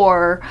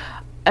core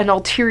an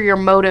ulterior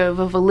motive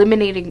of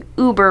eliminating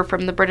Uber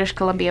from the British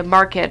Columbia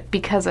market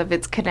because of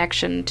its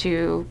connection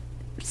to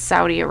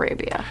Saudi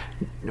Arabia.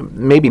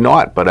 Maybe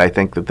not, but I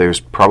think that there's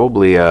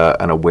probably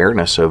an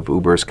awareness of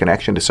Uber's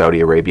connection to Saudi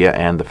Arabia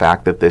and the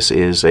fact that this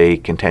is a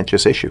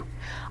contentious issue.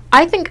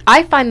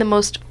 I find the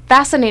most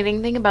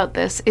fascinating thing about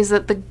this is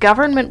that the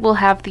government will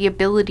have the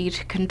ability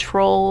to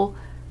control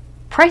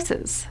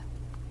prices.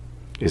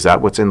 Is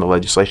that what's in the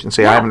legislation?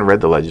 See, Yeah. I haven't read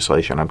the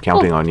legislation. I'm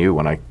counting on you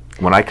when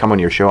I come on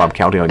your show. I'm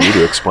counting on you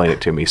to explain it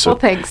to me. So well,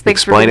 thanks for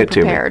explain being it to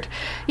me. prepared.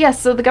 Yes,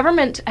 so the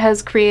government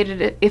has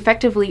created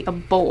effectively a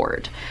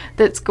board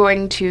that's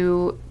going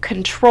to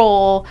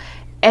control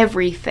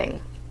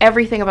everything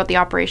everything about the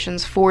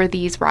operations for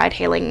these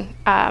ride-hailing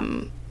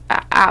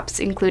apps,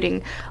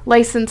 including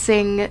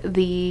licensing,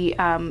 the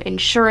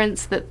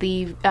insurance that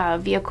the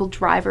vehicle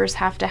drivers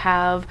have to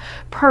have,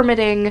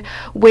 permitting,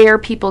 where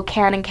people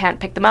can and can't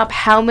pick them up,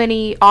 how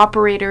many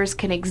operators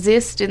can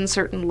exist in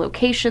certain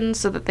locations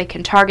so that they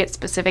can target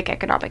specific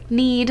economic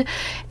need,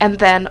 and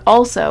then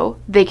also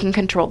they can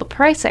control the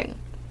pricing.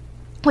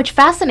 Which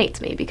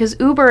fascinates me because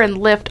Uber and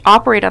Lyft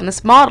operate on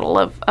this model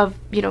of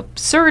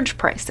surge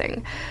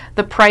pricing.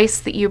 The price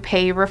that you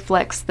pay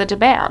reflects the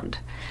demand.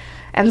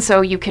 And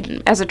so you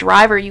can, as a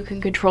driver, you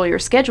can control your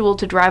schedule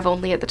to drive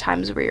only at the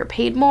times where you're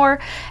paid more.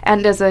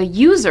 And as a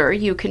user,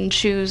 you can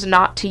choose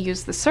not to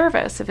use the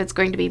service. If it's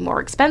going to be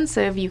more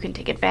expensive, you can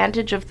take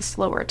advantage of the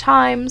slower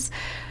times.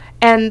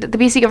 And the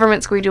BC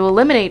government's going to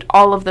eliminate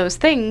all of those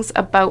things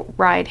about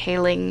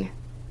ride-hailing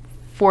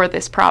for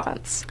this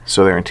province.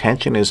 So their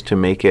intention is to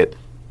make it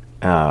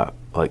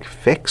like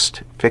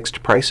fixed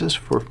prices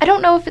for... I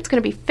don't know if it's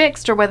going to be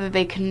fixed or whether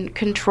they can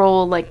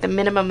control like the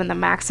minimum and the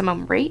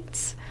maximum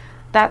rates.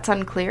 That's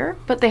unclear,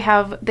 but they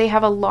have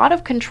a lot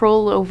of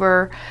control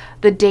over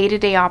the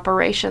day-to-day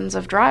operations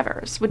of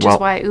drivers, which is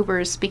why Uber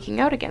is speaking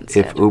out against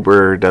it. If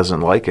Uber doesn't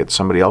like it,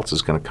 somebody else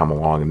is going to come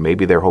along, and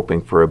maybe they're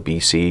hoping for a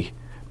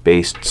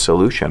BC-based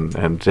solution.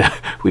 And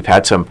we've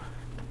had some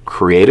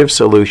creative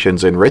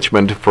solutions in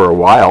Richmond for a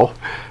while.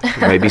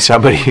 Maybe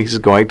somebody is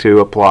going to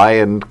apply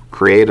and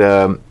create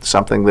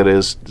something that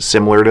is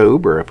similar to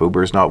Uber if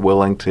Uber's not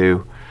willing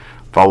to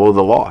follow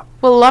the law.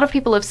 Well, a lot of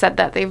people have said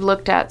that. They've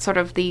looked at sort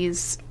of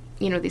these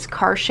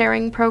car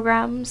sharing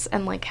programs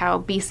and like how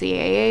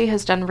BCAA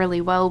has done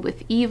really well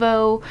with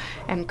Evo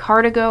and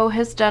Cardigo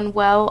has done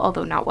well,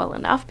 although not well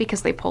enough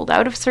because they pulled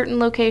out of certain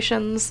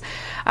locations.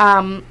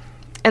 And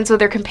so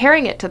they're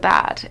comparing it to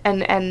that.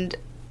 And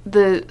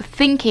the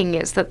thinking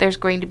is that there's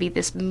going to be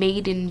this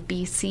made in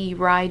BC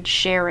ride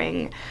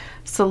sharing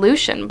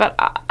solution. But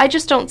I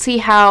just don't see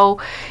how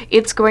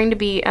it's going to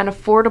be an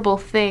affordable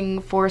thing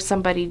for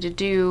somebody to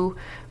do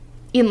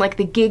in like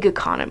the gig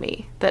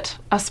economy that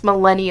us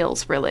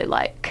millennials really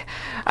like.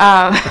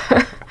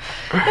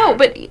 No,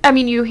 but I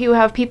mean, you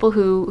have people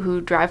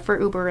who drive for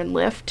Uber and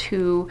Lyft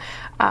who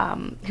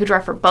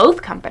drive for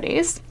both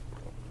companies,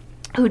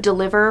 who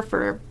deliver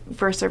for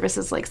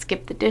services like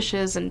Skip the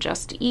Dishes and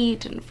Just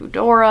Eat and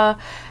Foodora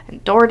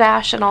and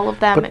DoorDash and all of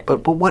them.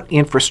 But what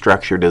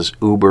infrastructure does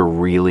Uber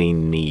really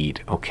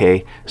need?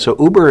 Okay, so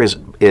Uber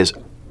is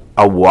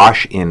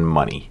awash in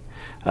money.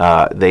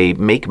 They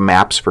make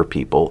maps for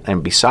people,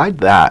 and besides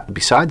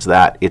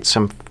that, it's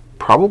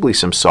probably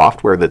some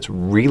software that's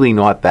really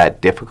not that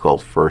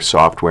difficult for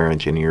software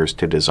engineers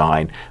to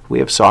design. We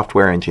have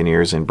software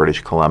engineers in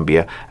British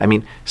Columbia. I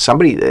mean,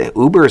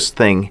 Uber's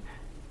thing,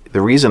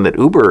 the reason that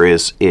Uber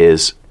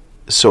is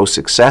so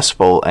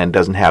successful and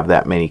doesn't have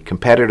that many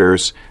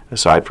competitors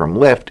aside from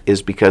Lyft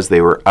is because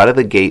they were out of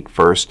the gate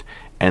first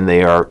and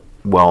they are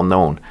well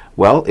known.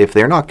 Well, if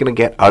they're not going to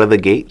get out of the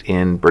gate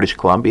in British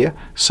Columbia,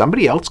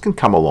 somebody else can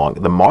come along.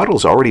 The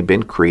model's already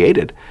been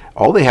created.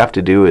 All they have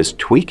to do is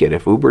tweak it.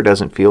 If Uber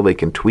doesn't feel they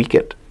can tweak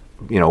it,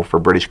 for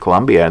British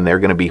Columbia and they're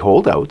going to be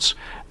holdouts,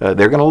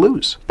 they're going to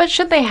lose. But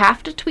should they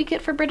have to tweak it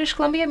for British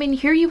Columbia? I mean,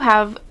 here you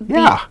have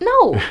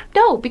No,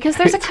 because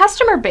there's a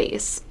customer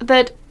base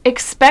that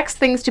expects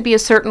things to be a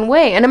certain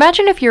way. And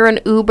imagine if you're an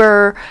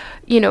Uber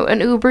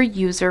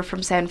user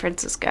from San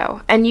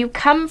Francisco and you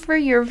come for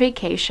your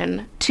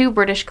vacation to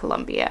British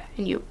Columbia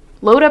and you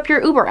load up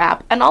your Uber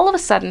app and all of a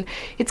sudden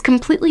it's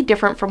completely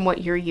different from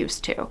what you're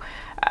used to.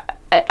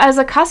 As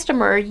a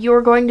customer,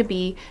 you're going to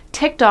be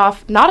ticked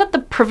off not at the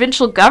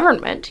provincial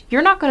government.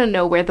 You're not going to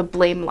know where the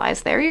blame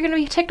lies there. You're going to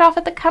be ticked off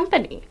at the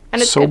company.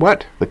 And so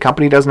what? The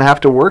company doesn't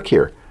have to work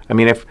here. I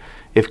mean,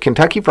 if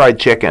Kentucky Fried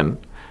Chicken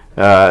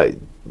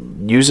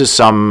uses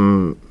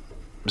some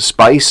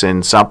spice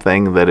in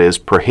something that is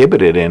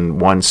prohibited in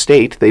one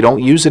state, they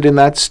don't use it in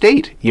that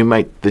state.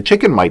 The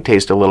chicken might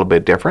taste a little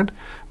bit different,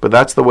 but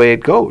that's the way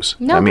it goes.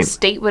 No, the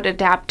state would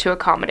adapt to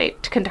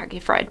accommodate Kentucky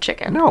Fried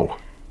Chicken.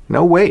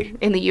 No way.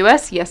 In the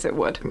U.S., yes, it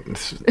would.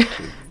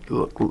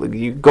 Look,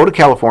 you go to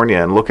California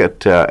and look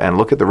at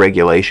the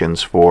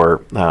regulations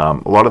for a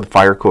lot of the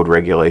fire code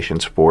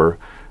regulations for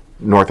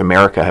North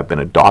America have been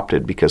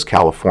adopted because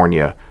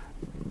California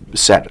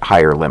set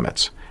higher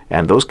limits,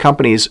 and those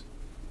companies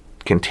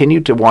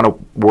continued to want to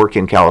work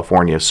in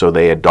California, so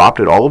they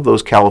adopted all of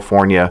those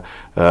California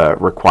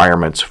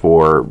requirements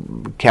for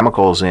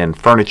chemicals in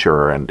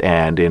furniture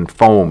and in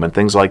foam and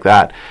things like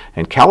that.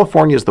 And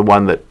California is the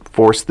one that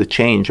forced the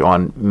change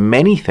on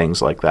many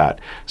things like that.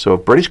 So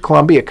if British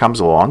Columbia comes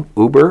along,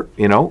 Uber,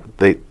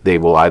 they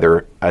will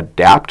either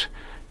adapt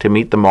to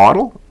meet the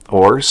model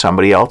or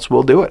somebody else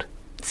will do it.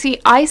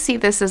 See, I see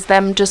this as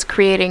them just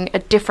creating a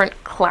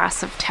different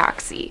class of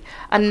taxi.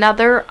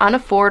 Another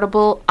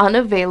unaffordable,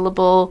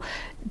 unavailable,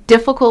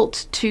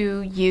 difficult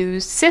to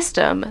use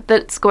system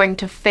that's going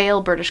to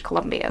fail British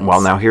Columbians.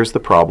 Well, now here's the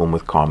problem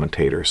with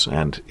commentators,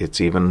 and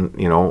it's even,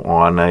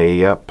 on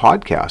a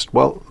podcast.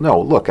 Well, no,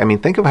 look, I mean,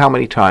 think of how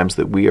many times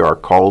that we are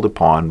called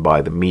upon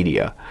by the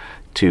media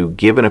to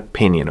give an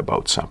opinion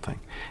about something.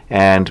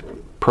 And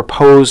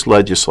proposed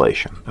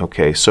legislation.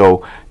 Okay,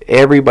 so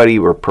everybody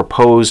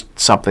proposed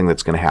something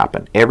that's going to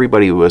happen.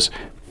 Everybody was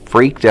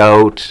freaked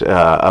out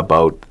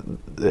about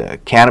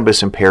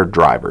cannabis impaired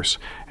drivers,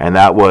 and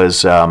that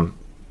was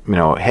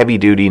heavy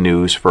duty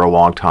news for a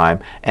long time,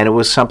 and it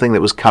was something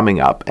that was coming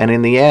up. And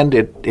in the end,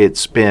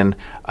 it's been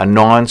a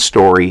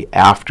non-story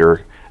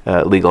after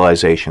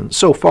legalization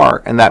so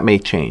far, and that may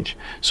change.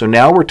 So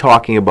now we're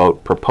talking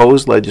about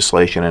proposed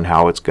legislation and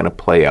how it's going to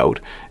play out,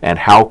 and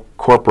how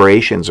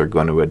corporations are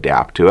going to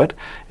adapt to it.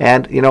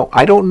 And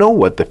I don't know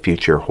what the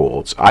future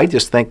holds. I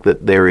just think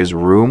that there is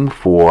room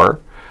for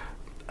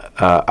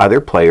other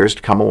players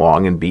to come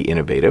along and be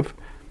innovative.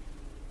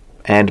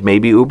 And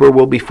maybe Uber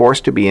will be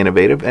forced to be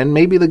innovative, and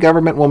maybe the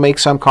government will make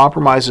some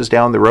compromises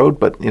down the road.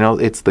 But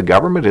it's the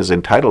government is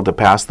entitled to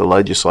pass the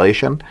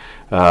legislation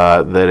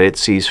that it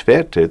sees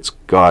fit. It's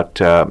got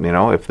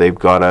if they've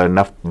got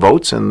enough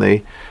votes in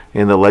the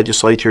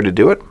legislature to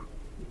do it,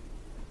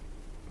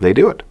 they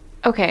do it.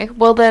 Okay,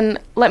 well then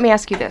let me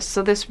ask you this.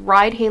 So this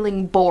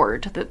ride-hailing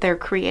board that they're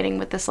creating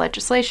with this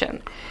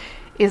legislation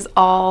is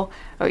all...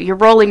 Oh, you're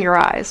rolling your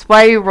eyes.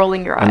 Why are you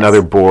rolling your eyes?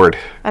 Another board.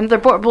 Another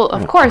board. Well,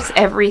 of course,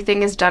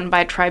 everything is done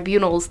by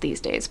tribunals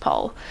these days,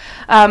 Paul.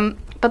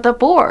 But the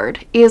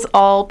board is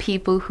all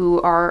people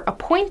who are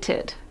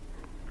appointed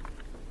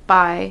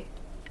by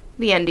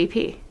the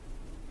NDP.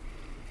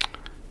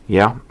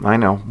 Yeah, I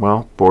know.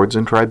 Well, boards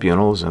and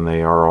tribunals, and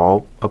they are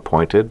all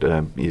appointed.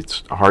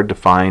 It's hard to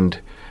find...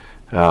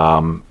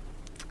 that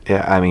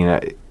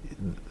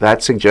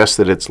suggests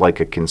that it's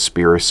like a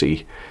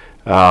conspiracy.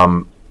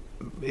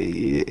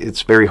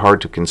 It's very hard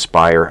to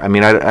conspire. I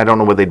don't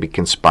know what they'd be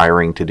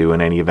conspiring to do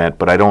in any event,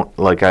 but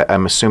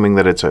I'm assuming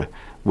that it's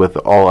with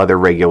all other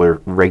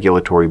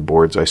regulatory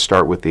boards, I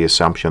start with the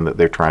assumption that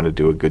they're trying to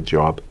do a good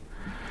job.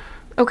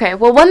 Okay,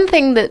 well, one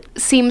thing that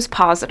seems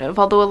positive,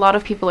 although a lot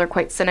of people are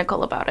quite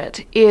cynical about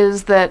it,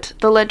 is that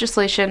the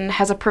legislation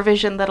has a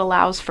provision that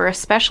allows for a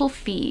special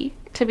fee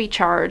to be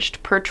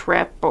charged per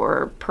trip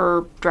or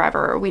per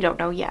driver, or we don't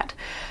know yet,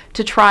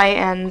 to try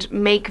and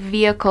make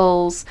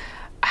vehicles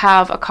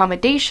have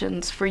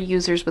accommodations for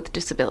users with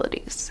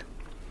disabilities.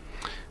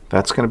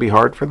 That's going to be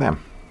hard for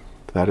them.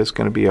 That is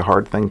going to be a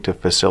hard thing to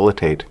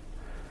facilitate.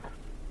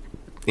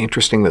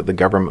 Interesting that the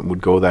government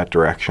would go that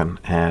direction,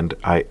 and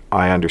I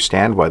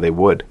understand why they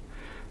would,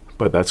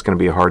 but that's going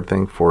to be a hard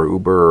thing for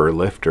Uber or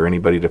Lyft or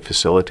anybody to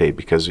facilitate,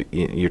 because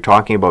you're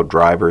talking about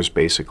drivers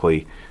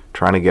basically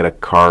trying to get a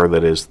car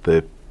that is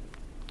the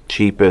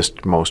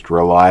cheapest, most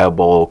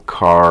reliable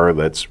car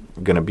that's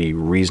going to be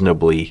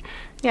reasonably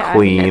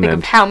clean. I think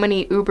of how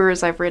many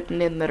Ubers I've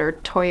ridden in that are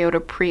Toyota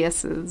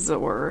Priuses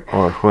or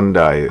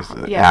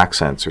Hyundai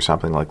Accents or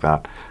something like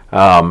that.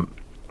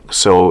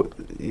 So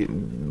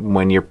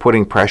when you're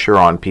putting pressure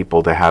on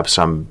people to have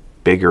some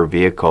bigger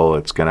vehicle,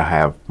 it's going to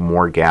have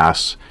more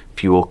gas,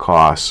 fuel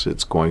costs.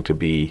 It's going to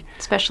be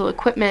special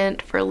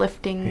equipment for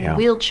lifting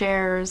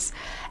wheelchairs.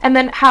 And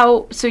then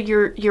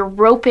you're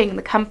roping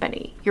the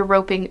company, you're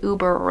roping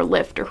Uber or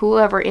Lyft or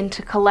whoever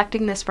into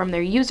collecting this from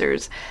their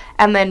users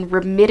and then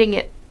remitting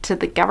it to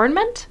the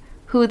government,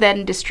 who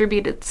then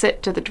distributes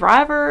it to the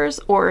drivers,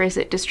 or is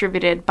it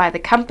distributed by the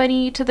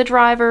company to the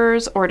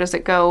drivers, or does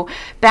it go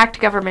back to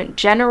government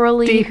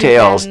generally?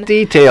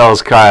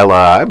 Details,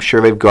 Kyla. I'm sure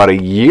they've got a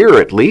year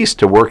at least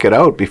to work it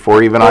out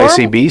before even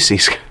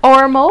ICBC's...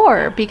 Or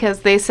more,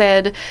 because they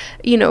said,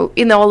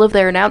 in all of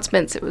their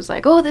announcements, it was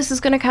like, oh, this is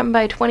going to come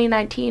by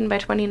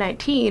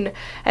 2019,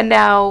 and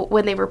now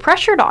when they were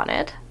pressured on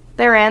it,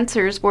 their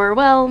answers were,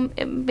 well,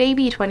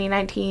 maybe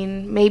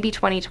 2019, maybe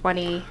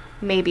 2020,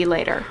 maybe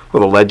later.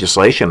 Well, the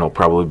legislation will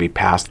probably be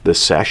passed this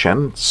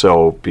session,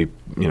 so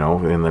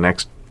in the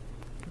next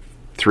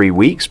 3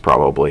 weeks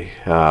probably.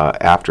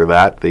 After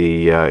that,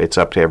 it's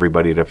up to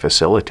everybody to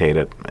facilitate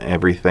it.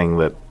 Everything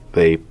that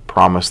they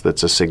promise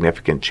that's a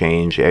significant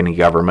change, any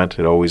government,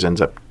 it always ends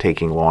up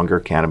taking longer.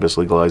 Cannabis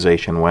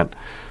legalization went,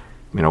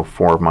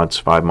 4 months,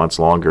 5 months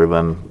longer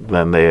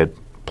than they had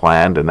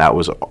planned, and that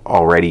was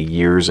already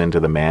years into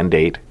the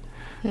mandate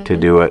to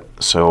do it.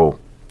 So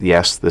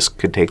yes, this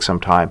could take some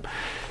time.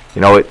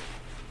 Uber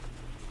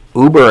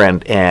Uber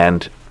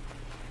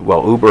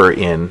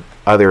in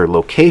other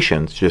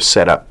locations just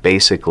set up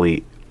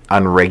basically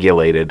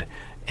unregulated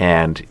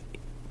and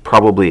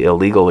probably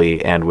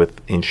illegally, and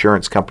with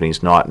insurance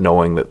companies not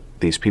knowing that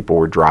these people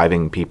were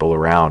driving people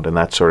around, and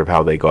that's sort of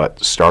how they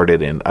got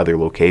started in other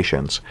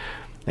locations.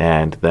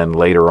 And then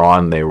later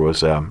on, there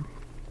was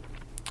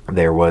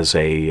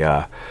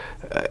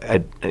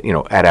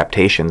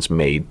adaptations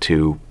made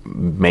to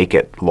make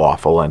it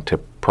lawful and to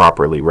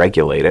properly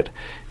regulate it.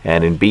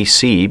 And in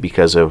BC,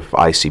 because of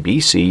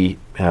ICBC,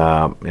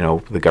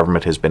 the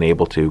government has been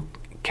able to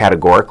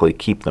categorically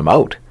keep them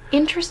out.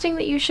 Interesting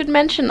that you should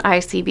mention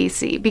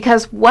ICBC,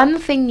 because one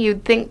thing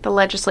you'd think the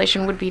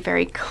legislation would be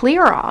very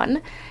clear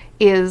on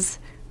is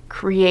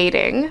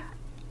creating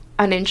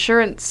an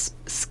insurance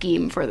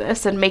scheme for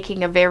this and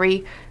making a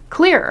very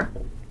clear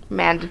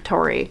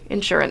mandatory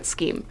insurance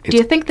scheme. Do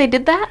you think they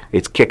did that?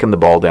 It's kicking the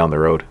ball down the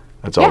road.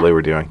 That's all they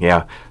were doing.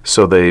 Yeah.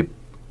 So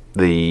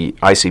the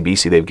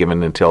ICBC, they've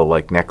given until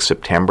like next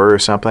September or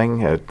something,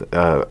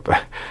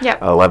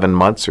 Yep. 11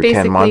 months or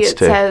 10 months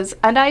Basically, it says,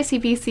 and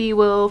ICBC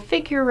will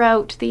figure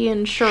out the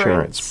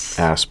insurance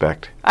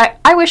aspect.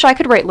 I wish I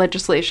could write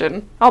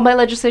legislation. All my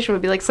legislation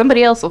would be like,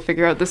 somebody else will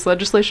figure out this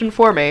legislation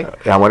for me.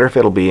 I wonder if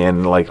it'll be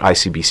in like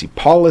ICBC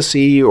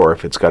policy or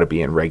if it's got to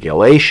be in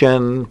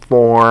regulation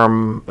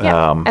form.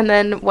 Yeah. And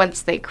then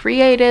once they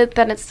create it,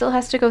 then it still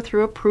has to go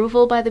through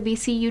approval by the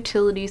BC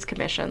Utilities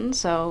Commission.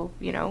 So,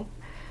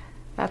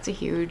 that's a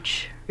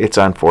huge... It's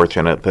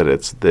unfortunate that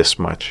it's this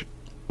much,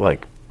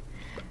 like,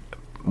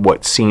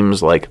 what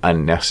seems like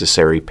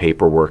unnecessary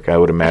paperwork. I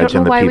would imagine I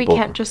don't know why people... we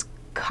can't just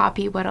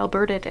copy what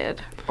Alberta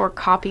did or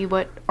copy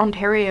what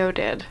Ontario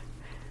did.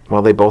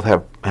 Well, they both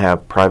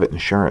have private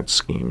insurance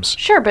schemes.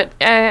 Sure, but,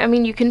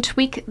 you can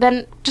tweak...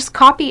 Then just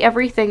copy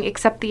everything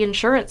except the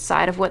insurance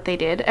side of what they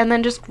did, and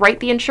then just write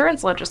the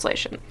insurance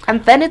legislation.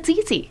 And then it's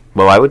easy.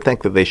 Well, I would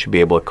think that they should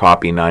be able to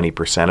copy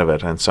 90% of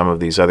it, and some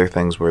of these other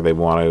things where they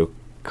want to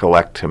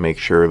collect to make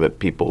sure that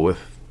people with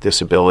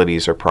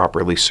disabilities are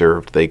properly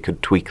served, they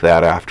could tweak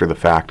that after the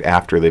fact,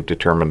 after they've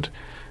determined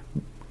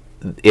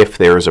if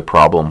there is a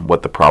problem,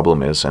 what the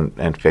problem is,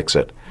 and fix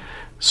it.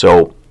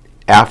 So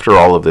after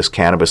all of this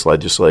cannabis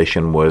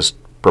legislation was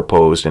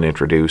proposed and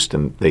introduced,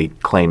 and they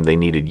claimed they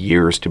needed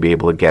years to be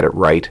able to get it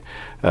right,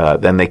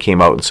 then they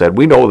came out and said,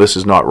 we know this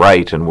is not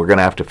right and we're going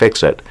to have to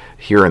fix it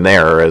here and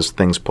there as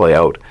things play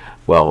out.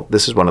 Well,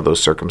 this is one of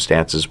those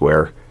circumstances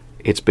where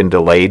it's been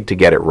delayed to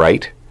get it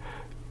right.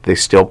 They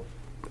still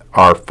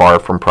are far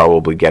from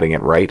probably getting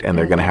it right, and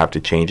they're going to have to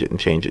change it and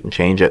change it and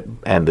change it.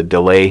 And the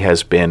delay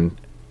has been,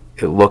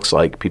 it looks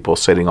like, people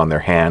sitting on their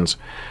hands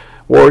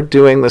or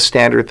doing the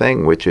standard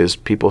thing, which is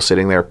people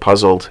sitting there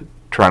puzzled,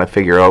 trying to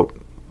figure out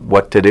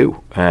what to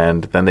do,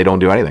 and then they don't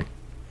do anything.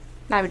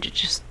 I would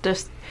just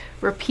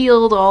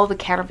repealed all the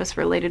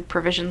cannabis-related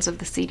provisions of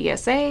the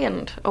CDSA,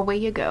 and away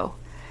you go.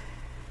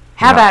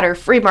 Have at her,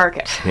 free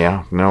market.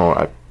 Yeah,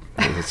 no,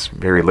 it's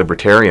very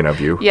libertarian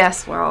of you.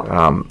 Yes, well.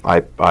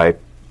 I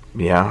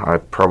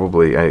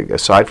probably,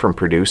 aside from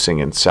producing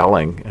and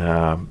selling,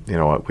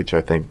 which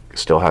I think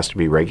still has to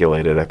be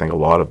regulated, I think a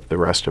lot of the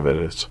rest of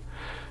it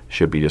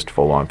should be just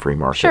full-on free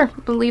market. Sure,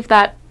 believe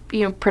that,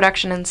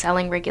 production and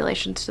selling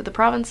regulations to the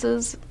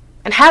provinces,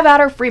 and have at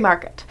her, free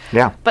market.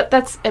 Yeah. But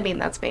that's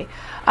me.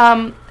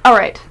 All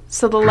right,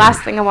 so the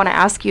last thing I want to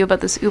ask you about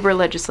this Uber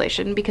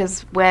legislation,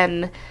 because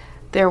when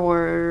there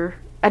were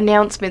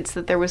announcements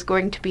that there was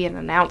going to be an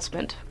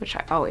announcement, which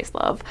I always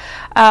love,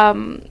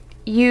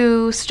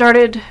 you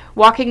started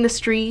walking the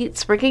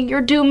streets, ringing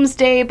your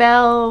doomsday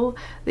bell.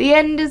 The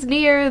end is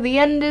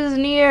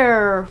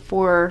near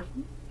for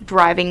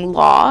driving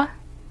law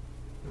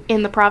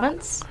in the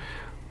province.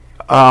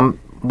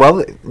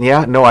 Well,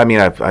 yeah, no,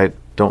 I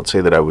don't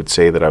say that I would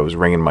say that I was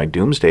ringing my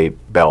doomsday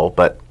bell,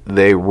 but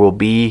there will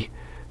be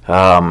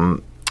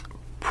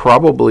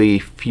probably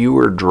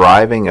fewer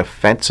driving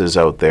offenses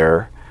out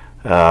there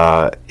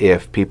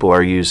if people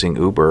are using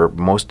Uber.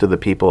 Most of the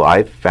people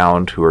I've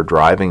found who are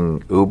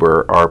driving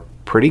Uber are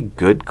pretty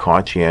good,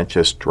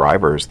 conscientious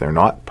drivers. They're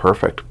not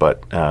perfect,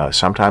 but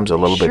sometimes a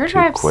little bit too quick.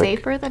 Sure drive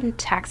safer than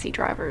taxi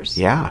drivers.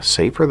 Yeah,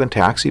 safer than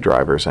taxi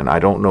drivers, and I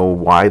don't know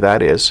why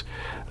that is.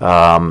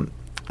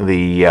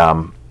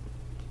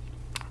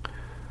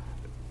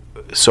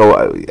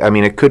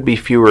 It could be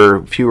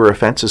fewer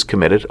offenses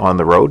committed on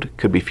the road.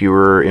 Could be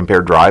fewer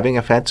impaired driving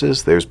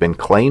offenses. There's been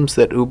claims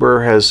that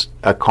Uber has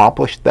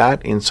accomplished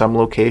that in some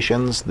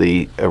locations.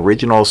 The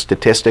original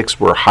statistics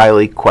were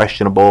highly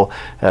questionable.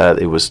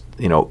 It was,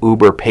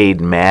 Uber paid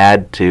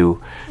MAD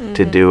to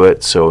do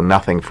it, so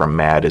nothing from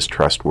MAD is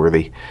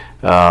trustworthy.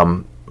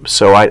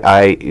 So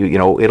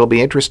it'll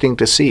be interesting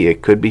to see.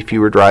 It could be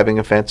fewer driving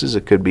offenses.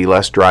 It could be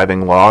less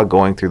driving law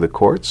going through the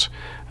courts.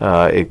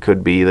 It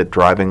could be that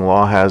driving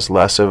law has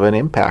less of an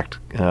impact,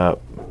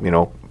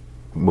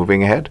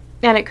 moving ahead.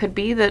 And it could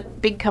be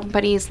that big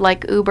companies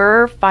like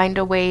Uber find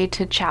a way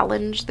to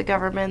challenge the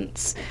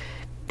government's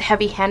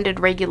heavy-handed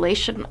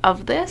regulation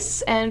of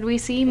this, and we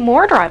see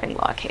more driving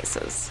law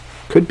cases.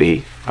 Could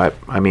be. I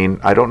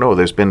don't know.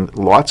 There's been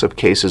lots of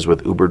cases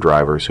with Uber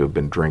drivers who have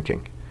been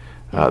drinking.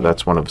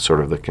 That's one of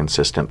sort of the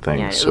consistent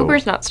things. Yeah,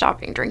 Uber's not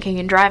stopping drinking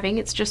and driving.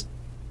 It's just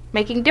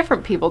making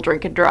different people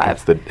drink and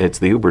drive. It's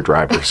the Uber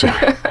drivers.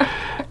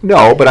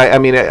 No, but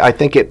I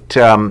think it,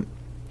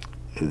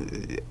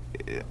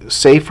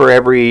 say for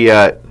every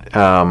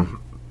 10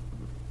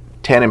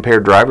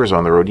 impaired drivers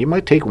on the road, you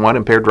might take one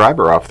impaired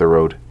driver off the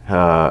road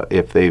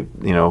if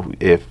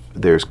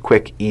there's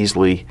quick,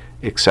 easily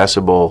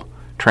accessible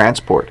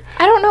transport.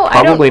 I don't know.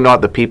 Probably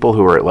not the people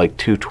who are at like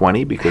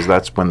 220, because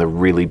that's when the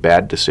really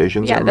bad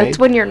decisions are made. Yeah, that's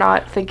when you're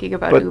not thinking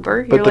about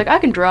Uber. You're like, I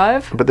can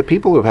drive. But the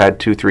people who've had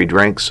 2-3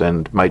 drinks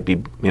and might be,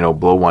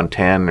 below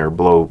 110 or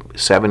below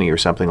 70 or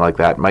something like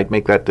that might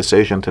make that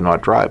decision to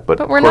not drive.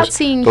 But we're not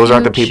seeing those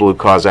aren't the people who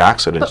cause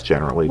accidents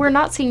generally. We're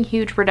not seeing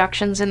huge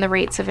reductions in the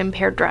rates of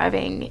impaired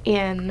driving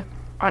in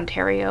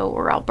Ontario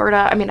or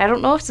Alberta. I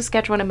don't know if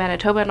Saskatchewan and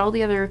Manitoba and all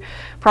the other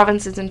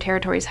provinces and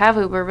territories have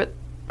Uber, but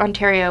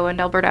Ontario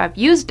and Alberta have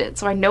used it,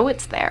 so I know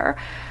it's there.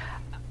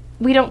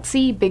 we don't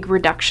see big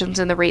reductions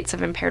in the rates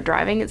of impaired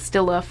driving. It's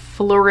still a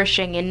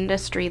flourishing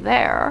industry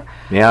there.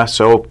 Yeah,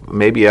 so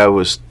maybe I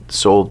was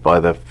sold by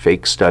the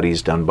fake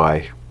studies done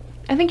by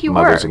I think you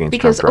Mothers were, Against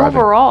because Drunk Driving.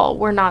 overall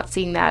we're not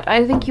seeing that.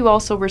 I think you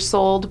also were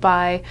sold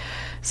by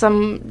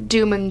some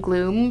doom and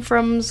gloom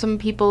from some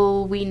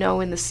people we know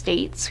in the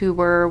States who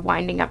were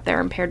winding up their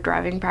impaired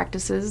driving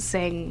practices,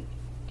 saying,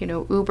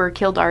 Uber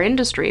killed our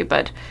industry,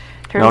 but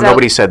turns out... No,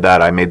 nobody said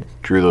that. I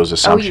drew those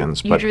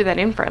assumptions. You drew that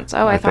inference.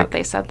 Oh, I thought think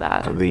they said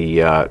that.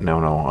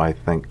 No, I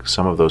think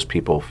some of those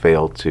people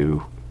failed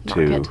to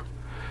Market.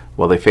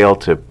 Well, they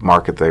failed to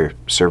market their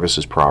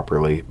services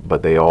properly,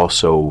 but they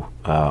also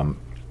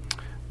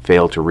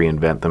failed to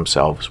reinvent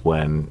themselves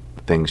when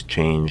things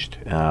changed,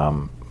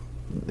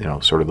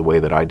 sort of the way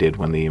that I did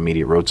when the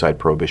immediate roadside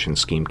prohibition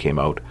scheme came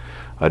out.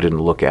 I didn't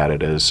look at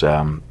it as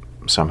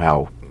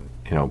somehow,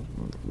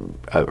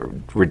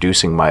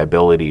 reducing my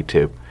ability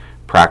to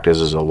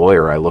practice as a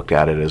lawyer. I looked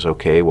at it as,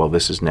 okay, well,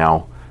 this is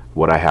now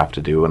what I have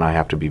to do, and I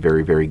have to be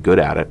very, very good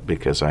at it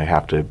because I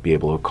have to be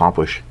able to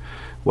accomplish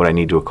what I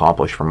need to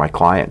accomplish for my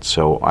clients.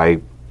 So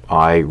I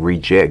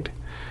rejigged.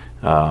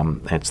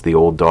 It's the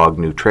old dog,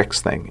 new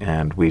tricks thing,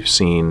 and we've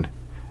seen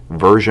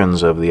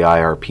versions of the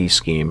IRP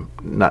scheme,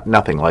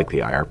 nothing like the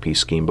IRP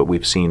scheme, but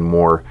we've seen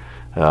more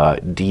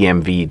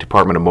DMV,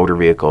 Department of Motor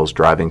Vehicles,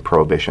 driving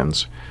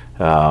prohibitions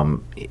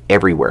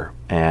everywhere.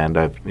 And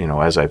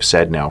as I've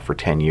said now for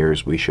 10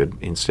 years, we should,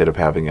 instead of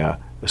having a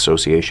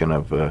association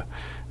of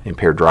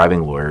impaired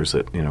driving lawyers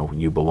that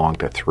you belong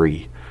to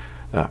 3.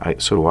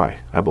 So do I.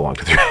 I belong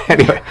to 3.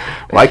 Anyway,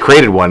 well, I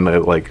created one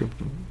like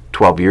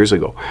 12 years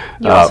ago.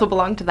 You also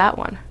belong to that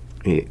one.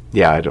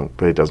 Yeah,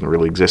 it doesn't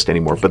really exist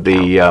anymore. But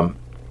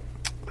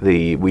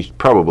we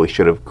probably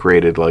should have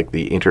created like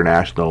the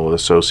International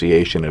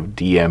Association of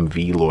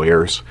DMV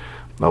Lawyers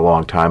a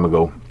long time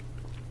ago,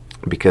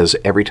 because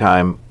every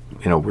time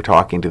we're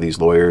talking to these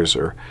lawyers,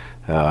 or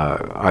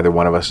either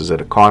one of us is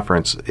at a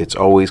conference, it's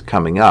always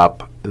coming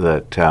up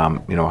that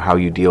how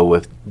you deal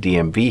with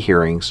DMV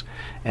hearings,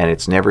 and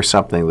it's never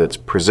something that's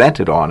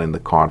presented on in the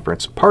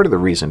conference. Part of the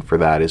reason for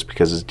that is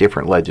because it's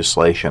different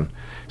legislation,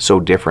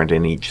 so different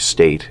in each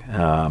state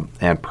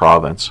and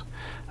province.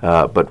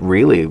 But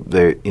really,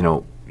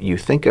 you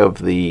think of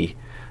the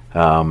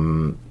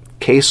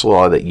case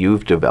law that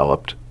you've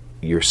developed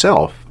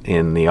yourself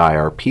in the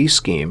IRP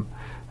scheme.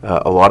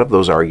 A lot of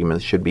those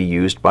arguments should be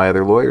used by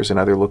other lawyers in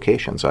other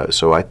locations.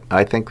 So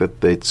I think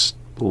that it's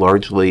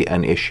largely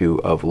an issue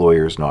of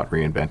lawyers not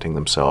reinventing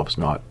themselves,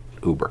 not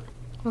Uber.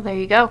 Well, there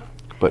you go.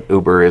 But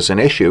Uber is an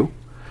issue,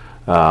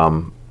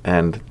 and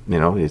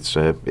it's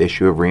an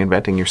issue of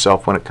reinventing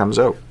yourself when it comes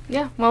out.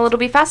 Yeah, well, it'll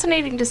be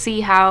fascinating to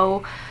see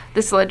how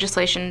this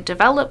legislation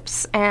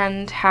develops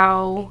and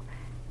how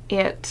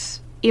it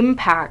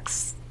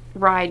impacts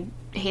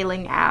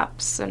ride-hailing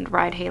apps and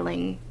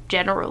ride-hailing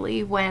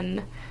generally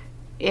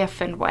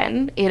if and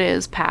when it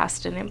is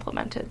passed and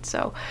implemented.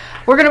 So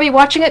we're going to be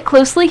watching it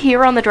closely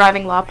here on the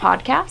Driving Law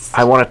Podcast.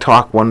 I want to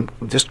talk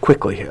just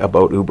quickly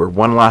about Uber.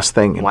 One last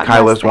thing, and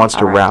Kyla wants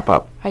to wrap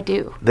up. I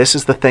do. This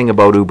is the thing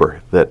about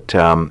Uber that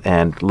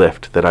and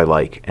Lyft that I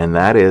like, and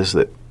that is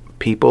that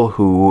people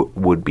who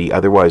would be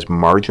otherwise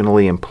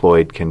marginally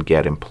employed can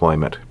get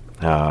employment.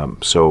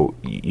 So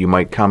you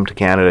might come to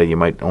Canada, you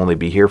might only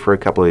be here for a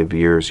couple of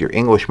years, your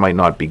English might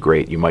not be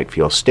great, you might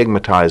feel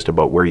stigmatized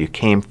about where you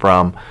came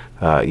from,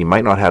 you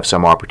might not have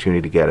some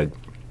opportunity to get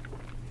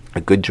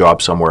a good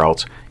job somewhere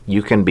else.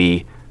 You can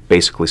be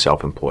basically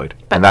self-employed,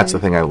 and that's the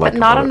thing I like about it. But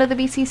not under the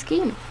BC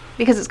scheme,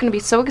 because it's going to be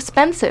so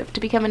expensive to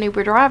become an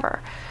Uber driver.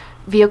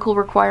 Vehicle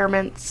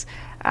requirements,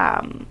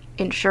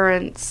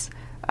 insurance,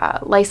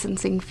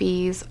 licensing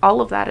fees,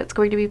 all of that. It's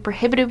going to be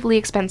prohibitively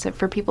expensive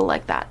for people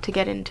like that to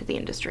get into the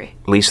industry.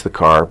 Lease the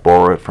car,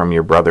 borrow it from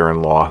your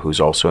brother-in-law who's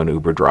also an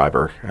Uber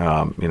driver,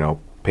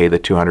 pay the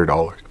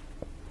 $200.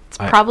 It's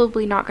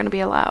probably not going to be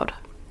allowed.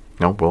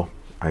 No, well,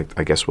 I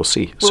guess we'll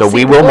see. So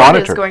we will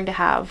monitor. Is going to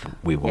have.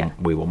 We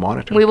will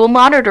monitor. We will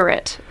monitor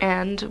it,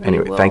 and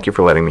anyway, thank you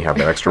for letting me have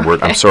that extra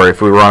word. I'm sorry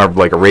if we were on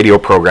a radio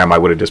program, I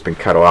would have just been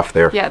cut off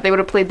there. Yeah, they would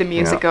have played the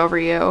music over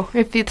you.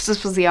 If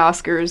this was the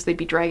Oscars, they'd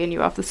be dragging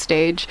you off the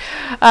stage.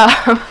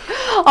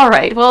 All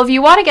right. Well, if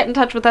you want to get in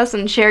touch with us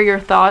and share your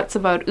thoughts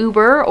about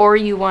Uber, or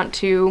you want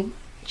to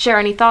share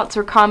any thoughts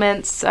or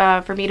comments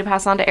for me to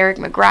pass on to Eric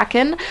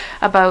McGracken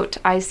about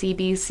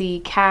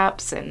ICBC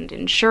caps and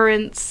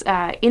insurance,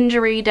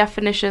 injury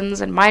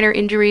definitions and minor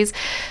injuries,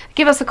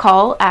 give us a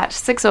call at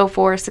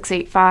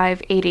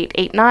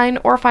 604-685-8889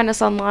 or find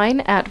us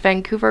online at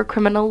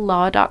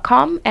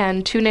vancouvercriminallaw.com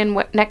and tune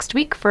in next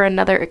week for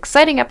another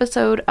exciting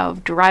episode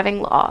of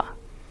Driving Law.